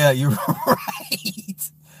 Yeah, you're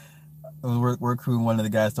right. Work crew, one of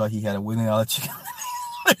the guys thought he had a $1 million chicken.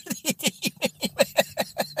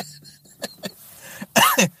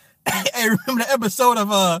 Hey, remember the episode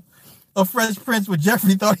of Fresh Prince where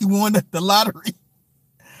Jeffrey thought he won the lottery?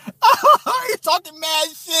 He's talking mad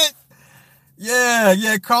shit.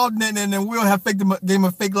 Yeah, Carlton and then Will have gave him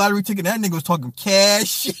a fake lottery ticket. That nigga was talking cash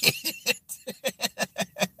shit.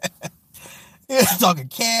 He was talking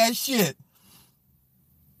cash shit.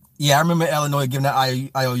 Yeah, I remember Illinois giving that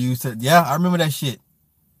IOU to. Yeah, I remember that shit.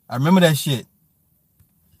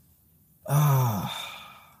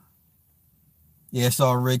 Yeah,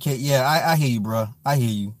 so Red K. Yeah, I hear you, bro. I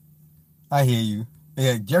hear you.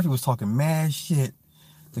 Yeah, Jeffrey was talking mad shit.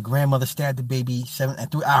 The grandmother stabbed the baby 7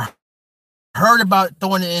 and 3. I heard about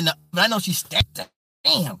throwing it in the. But I know she stabbed it.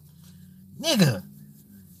 Damn, nigga.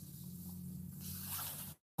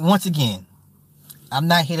 Once again, I'm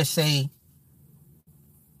not here to say.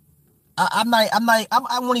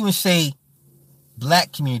 I won't even say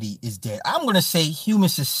black community is dead. I'm gonna say human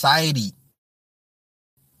society,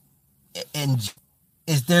 and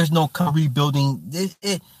there's no rebuilding.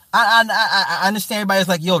 I understand everybody's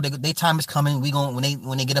like, yo, their time is coming. We gonna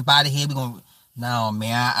when they get up out of here, we gonna. No,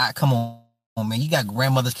 man, I come on, man. You got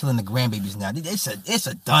grandmothers killing the grandbabies now. It's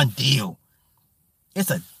a done deal.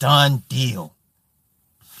 It's a done deal.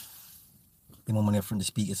 They want money up front to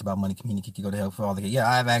speak. It's about money. Community can go to hell for all the. Yeah,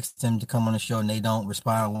 I've asked them to come on the show and they don't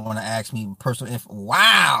respond. Want to ask me personal info.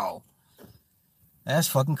 Wow, that's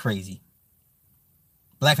fucking crazy.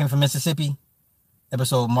 Black family from Mississippi.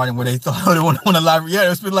 Episode of Martin where they thought they won a lottery.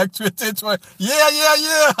 Yeah, it's been like 10, 20.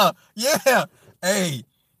 Yeah. Hey,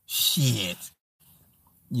 shit.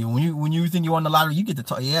 When you think you won the lottery, you get to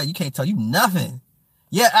talk. Yeah, you can't tell you nothing.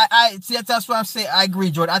 Yeah, I see. That's what I'm saying. I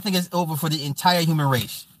agree, Jordan. I think it's over for the entire human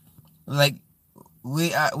race. Like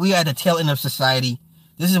we are at the tail end of society.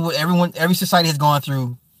 This is what every society has gone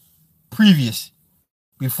through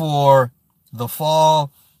before the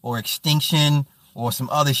fall or extinction or some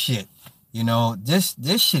other shit. You know, this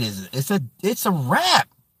shit it's a wrap.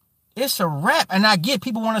 It's a wrap. And I get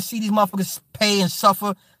people want to see these motherfuckers pay and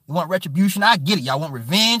suffer. They want retribution. I get it. Y'all want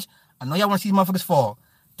revenge. I know y'all want to see these motherfuckers fall.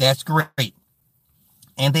 That's great.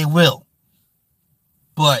 And they will.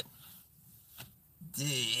 But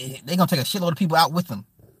they're going to take a shitload of people out with them.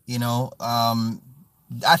 You know,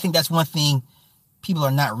 I think that's one thing people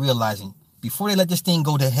are not realizing. Before they let this thing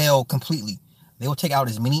go to hell completely, they will take out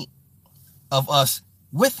as many of us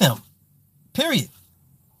with them. Period.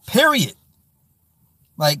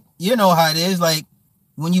 Like, you know how it is. Like,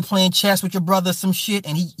 when you playing chess with your brother, some shit,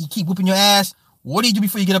 and he keep whooping your ass, what do you do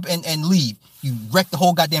before you get up and leave? You wreck the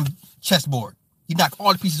whole goddamn chessboard. You knock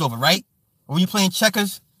all the pieces over, right? Or when you playing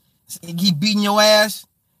checkers, he keep beating your ass,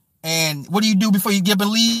 and what do you do before you get up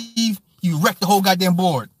and leave? You wreck the whole goddamn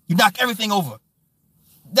board. You knock everything over.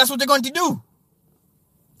 That's what they're going to do.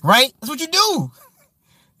 Right? That's what you do.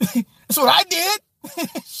 That's what I did.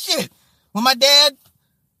 Shit. when my dad,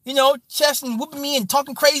 chesting, whooping me and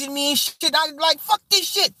talking crazy to me and shit, I like, fuck this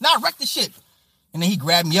shit. Now I wreck the shit. And then he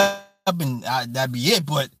grabbed me up and that'd be it.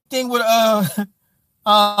 But thing with,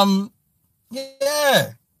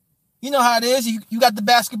 yeah. You know how it is. You got the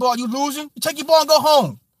basketball, you losing, you take your ball and go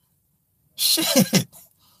home. Shit.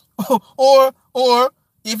 Or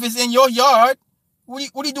if it's in your yard,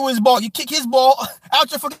 what do you do with his ball? You kick his ball out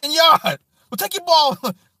your fucking yard. Well, take your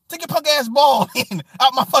punk ass ball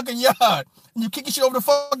out my fucking yard. And you kick your shit over the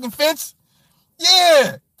fucking fence.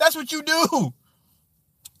 Yeah, that's what you do.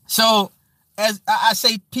 So, as I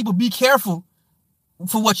say, people, be careful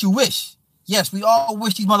for what you wish. Yes, we all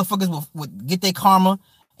wish these motherfuckers would get their karma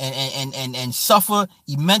and suffer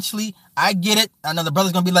immensely. I get it. I know the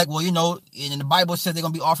brother's gonna be like, well, in the Bible says they're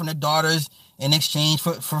gonna be offering their daughters in exchange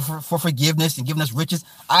for forgiveness and giving us riches.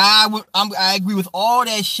 I agree with all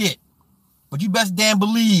that shit, but you best damn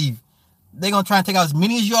believe they're gonna try and take out as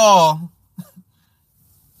many as y'all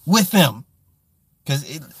with them. Because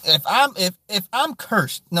if I'm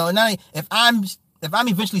cursed, if I'm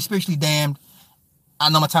eventually spiritually damned, I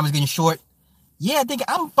know my time is getting short. Yeah, I think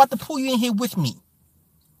I'm about to pull you in here with me.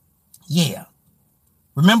 Yeah.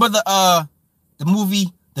 Remember the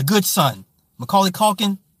movie The Good Son? Macaulay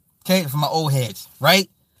Culkin, okay, for my old heads, right?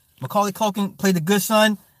 Macaulay Culkin played the good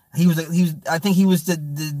son. He was the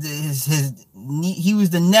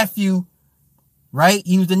nephew, right?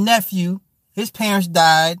 He was the nephew. His parents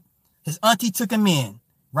died. His auntie took him in,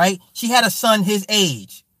 right? She had a son his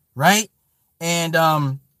age, right?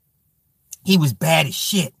 And he was bad as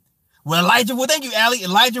shit. Well, Elijah Wood, thank you, Allie.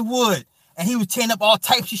 Elijah Wood. And he was tearing up all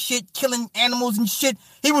types of shit, killing animals and shit.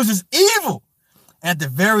 He was just evil. And at the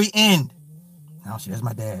very end, oh shit, that's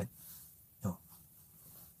my dad. Yo,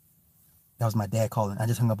 that was my dad calling. I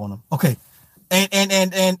just hung up on him. Okay. And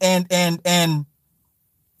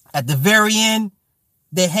at the very end,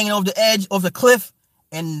 they're hanging over the edge of the cliff,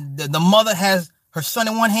 and the mother has her son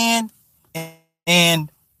in one hand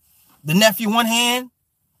and the nephew in one hand,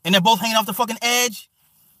 and they're both hanging off the fucking edge.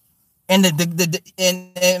 And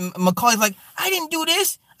and Macaulay's like, I didn't do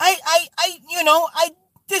this. I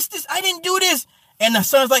didn't do this. And the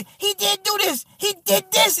son's like, he did do this. He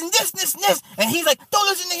did this and this. And he's like, don't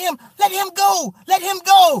listen to him. Let him go. Let him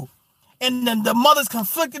go. And then the mother's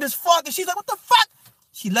conflicted as fuck. And she's like, what the fuck?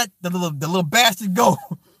 She let the little bastard go.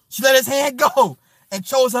 She let his hand go and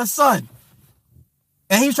chose her son.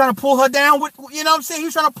 And he was trying to pull her down with, you know what I'm saying? He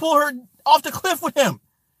was trying to pull her off the cliff with him.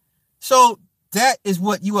 So that is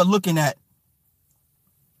what you are looking at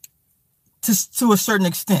to a certain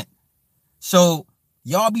extent. So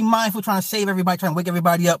y'all be mindful trying to save everybody, trying to wake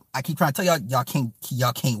everybody up. I keep trying to tell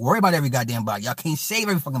y'all can't worry about every goddamn body. Y'all can't save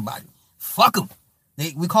every fucking body. Fuck them.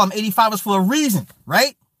 We call them 85ers for a reason,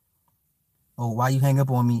 right? Oh, why you hang up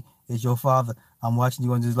on me? It's your father. I'm watching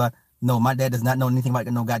you on this live. No, my dad does not know anything about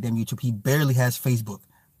no goddamn YouTube. He barely has Facebook.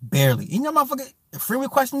 Barely. You know, motherfucker, friend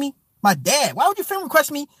requesting me? My dad. Why would you friend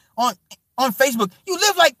request me on Facebook? You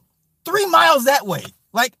live like 3 miles that way.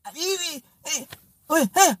 Like, easy. Well,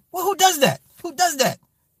 who does that? Who does that?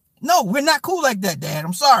 No, we're not cool like that, Dad.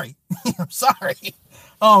 I'm sorry. I'm sorry.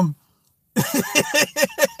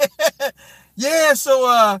 Yeah,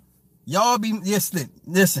 so y'all be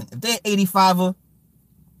listen, if they're 85er,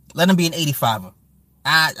 let them be an 85er.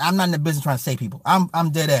 I'm not in the business trying to say people. I'm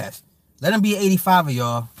dead ass. Let them be an 85er,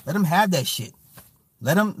 y'all. Let them have that shit.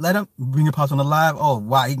 Let them bring your pops on the live. Oh,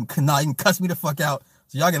 wow, he can cuss me the fuck out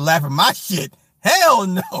so y'all can laugh at my shit. Hell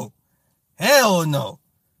no. Hell no.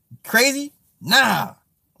 Crazy? Nah.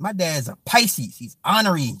 My dad's a Pisces. He's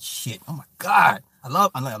honorary and shit. Oh my God. I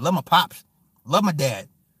love my pops. I love my dad.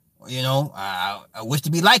 You know, I wish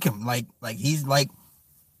to be like him. Like he's like,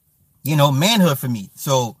 you know, manhood for me.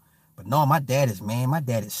 So, but no, my dad is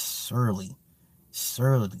surly.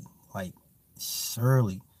 Like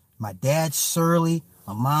surly. My dad's surly.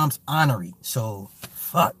 My mom's honorary. So,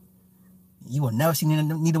 fuck. You will never see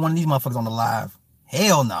neither one of these motherfuckers on the live.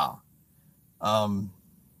 Hell no.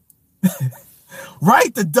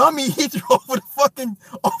 Right, the dummy he threw over the fucking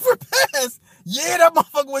overpass. Yeah, that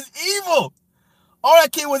motherfucker was evil. Oh,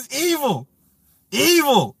 that kid was evil.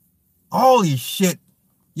 Evil. Holy shit.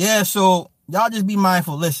 Yeah, so y'all just be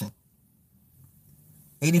mindful. Listen.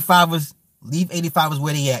 85ers, leave 85ers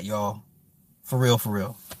where they at, y'all. For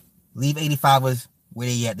real. Leave 85ers where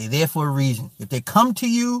they at. They're there for a reason. If they come to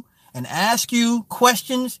you and ask you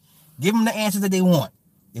questions, give them the answers that they want.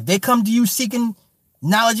 If they come to you seeking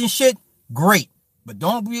knowledge and shit, great. But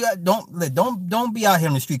don't be out here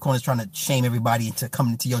in the street corners trying to shame everybody into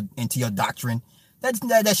coming into your doctrine. That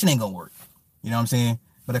shit ain't gonna work. You know what I'm saying?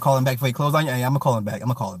 But I call him back before he closed on you. Hey, I'm gonna call him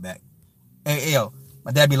back. Hey, yo,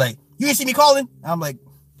 my dad be like, you didn't see me calling? I'm like,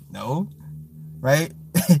 no. right?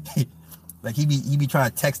 Like he be trying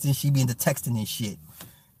to text and she be into texting and shit.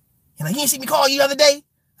 And like, you didn't see me call you the other day?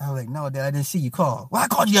 I was like, no, Dad, I didn't see you call. Well, I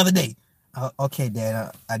called you the other day. Okay,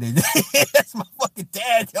 Dad, I did. That's my fucking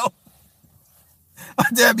dad, yo. My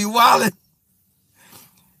dad be wildin'.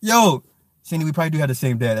 Yo, Cindy, we probably do have the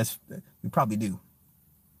same dad. We probably do.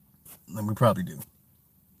 We probably do.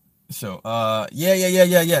 So, yeah.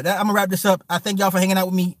 I'm gonna wrap this up. I thank y'all for hanging out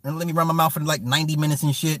with me and let me run my mouth for like 90 minutes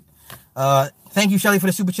and shit. Thank you, Shelly, for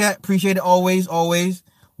the super chat. Appreciate it always.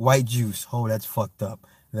 White juice. Oh, that's fucked up.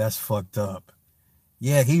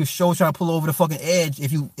 Yeah, he was trying to pull over the fucking edge.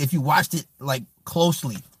 If you watched it like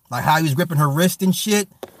closely, like how he was gripping her wrist and shit,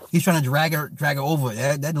 he's trying to drag her over.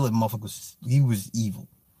 That little motherfucker was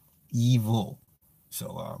evil.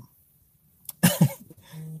 So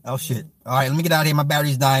oh shit. All right, let me get out of here. My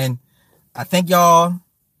battery's dying. I thank y'all.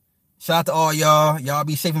 Shout out to all y'all. Y'all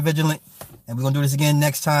be safe and vigilant. And we're gonna do this again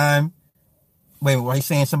next time. Wait, what are you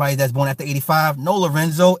saying? Somebody that's born after 85? No,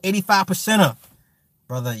 Lorenzo, 85%er.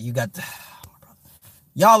 Brother, you got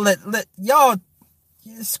y'all let y'all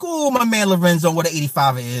school my man Lorenzo what an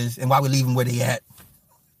 85er is and why we leave him where they at.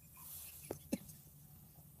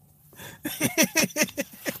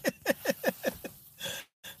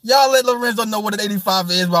 Y'all let Lorenzo know what an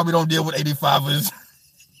 85 is while we don't deal with 85ers.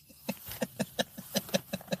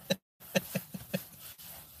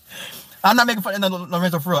 I'm not making fun of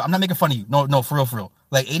Lorenzo for real. I'm not making fun of you. No, for real.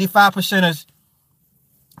 Like 85%ers,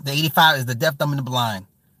 the 85 is the deaf, dumb, and the blind.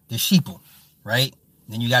 The sheeple, right?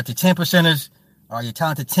 Then you got the 10%ers are your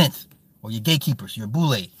talented 10th, or your gatekeepers, your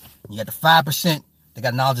boule. You got the 5% that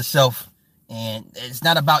got knowledge of self. And it's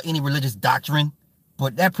not about any religious doctrine,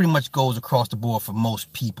 but that pretty much goes across the board for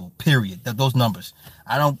most people, period. Those numbers.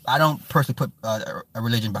 I don't personally put a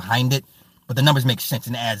religion behind it, but the numbers make sense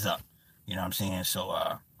and it adds up. You know what I'm saying? So,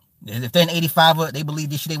 if they're an 85er, they believe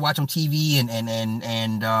this shit, they watch on TV and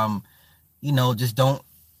you know, just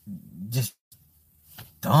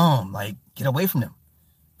dumb, like get away from them.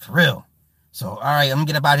 For real. So, all right, I'm gonna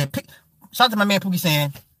get up out of here. Shout out to my man Pookie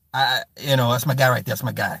saying, that's my guy right there. That's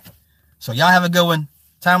my guy. So y'all have a good one.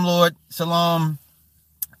 Time Lord, Salam,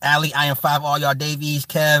 Ali, I am 5, all y'all, Davies,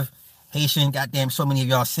 Kev, Haitian, goddamn, so many of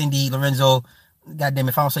y'all, Cindy, Lorenzo, goddamn,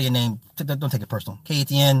 if I don't say your name, don't take it personal.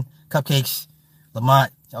 KTN, Cupcakes,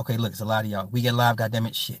 Lamont. Okay, look, it's a lot of y'all. We get live, goddamn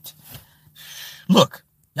it, shit. Look,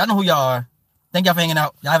 y'all know who y'all are. Thank y'all for hanging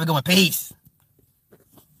out. Y'all have a good one. Peace.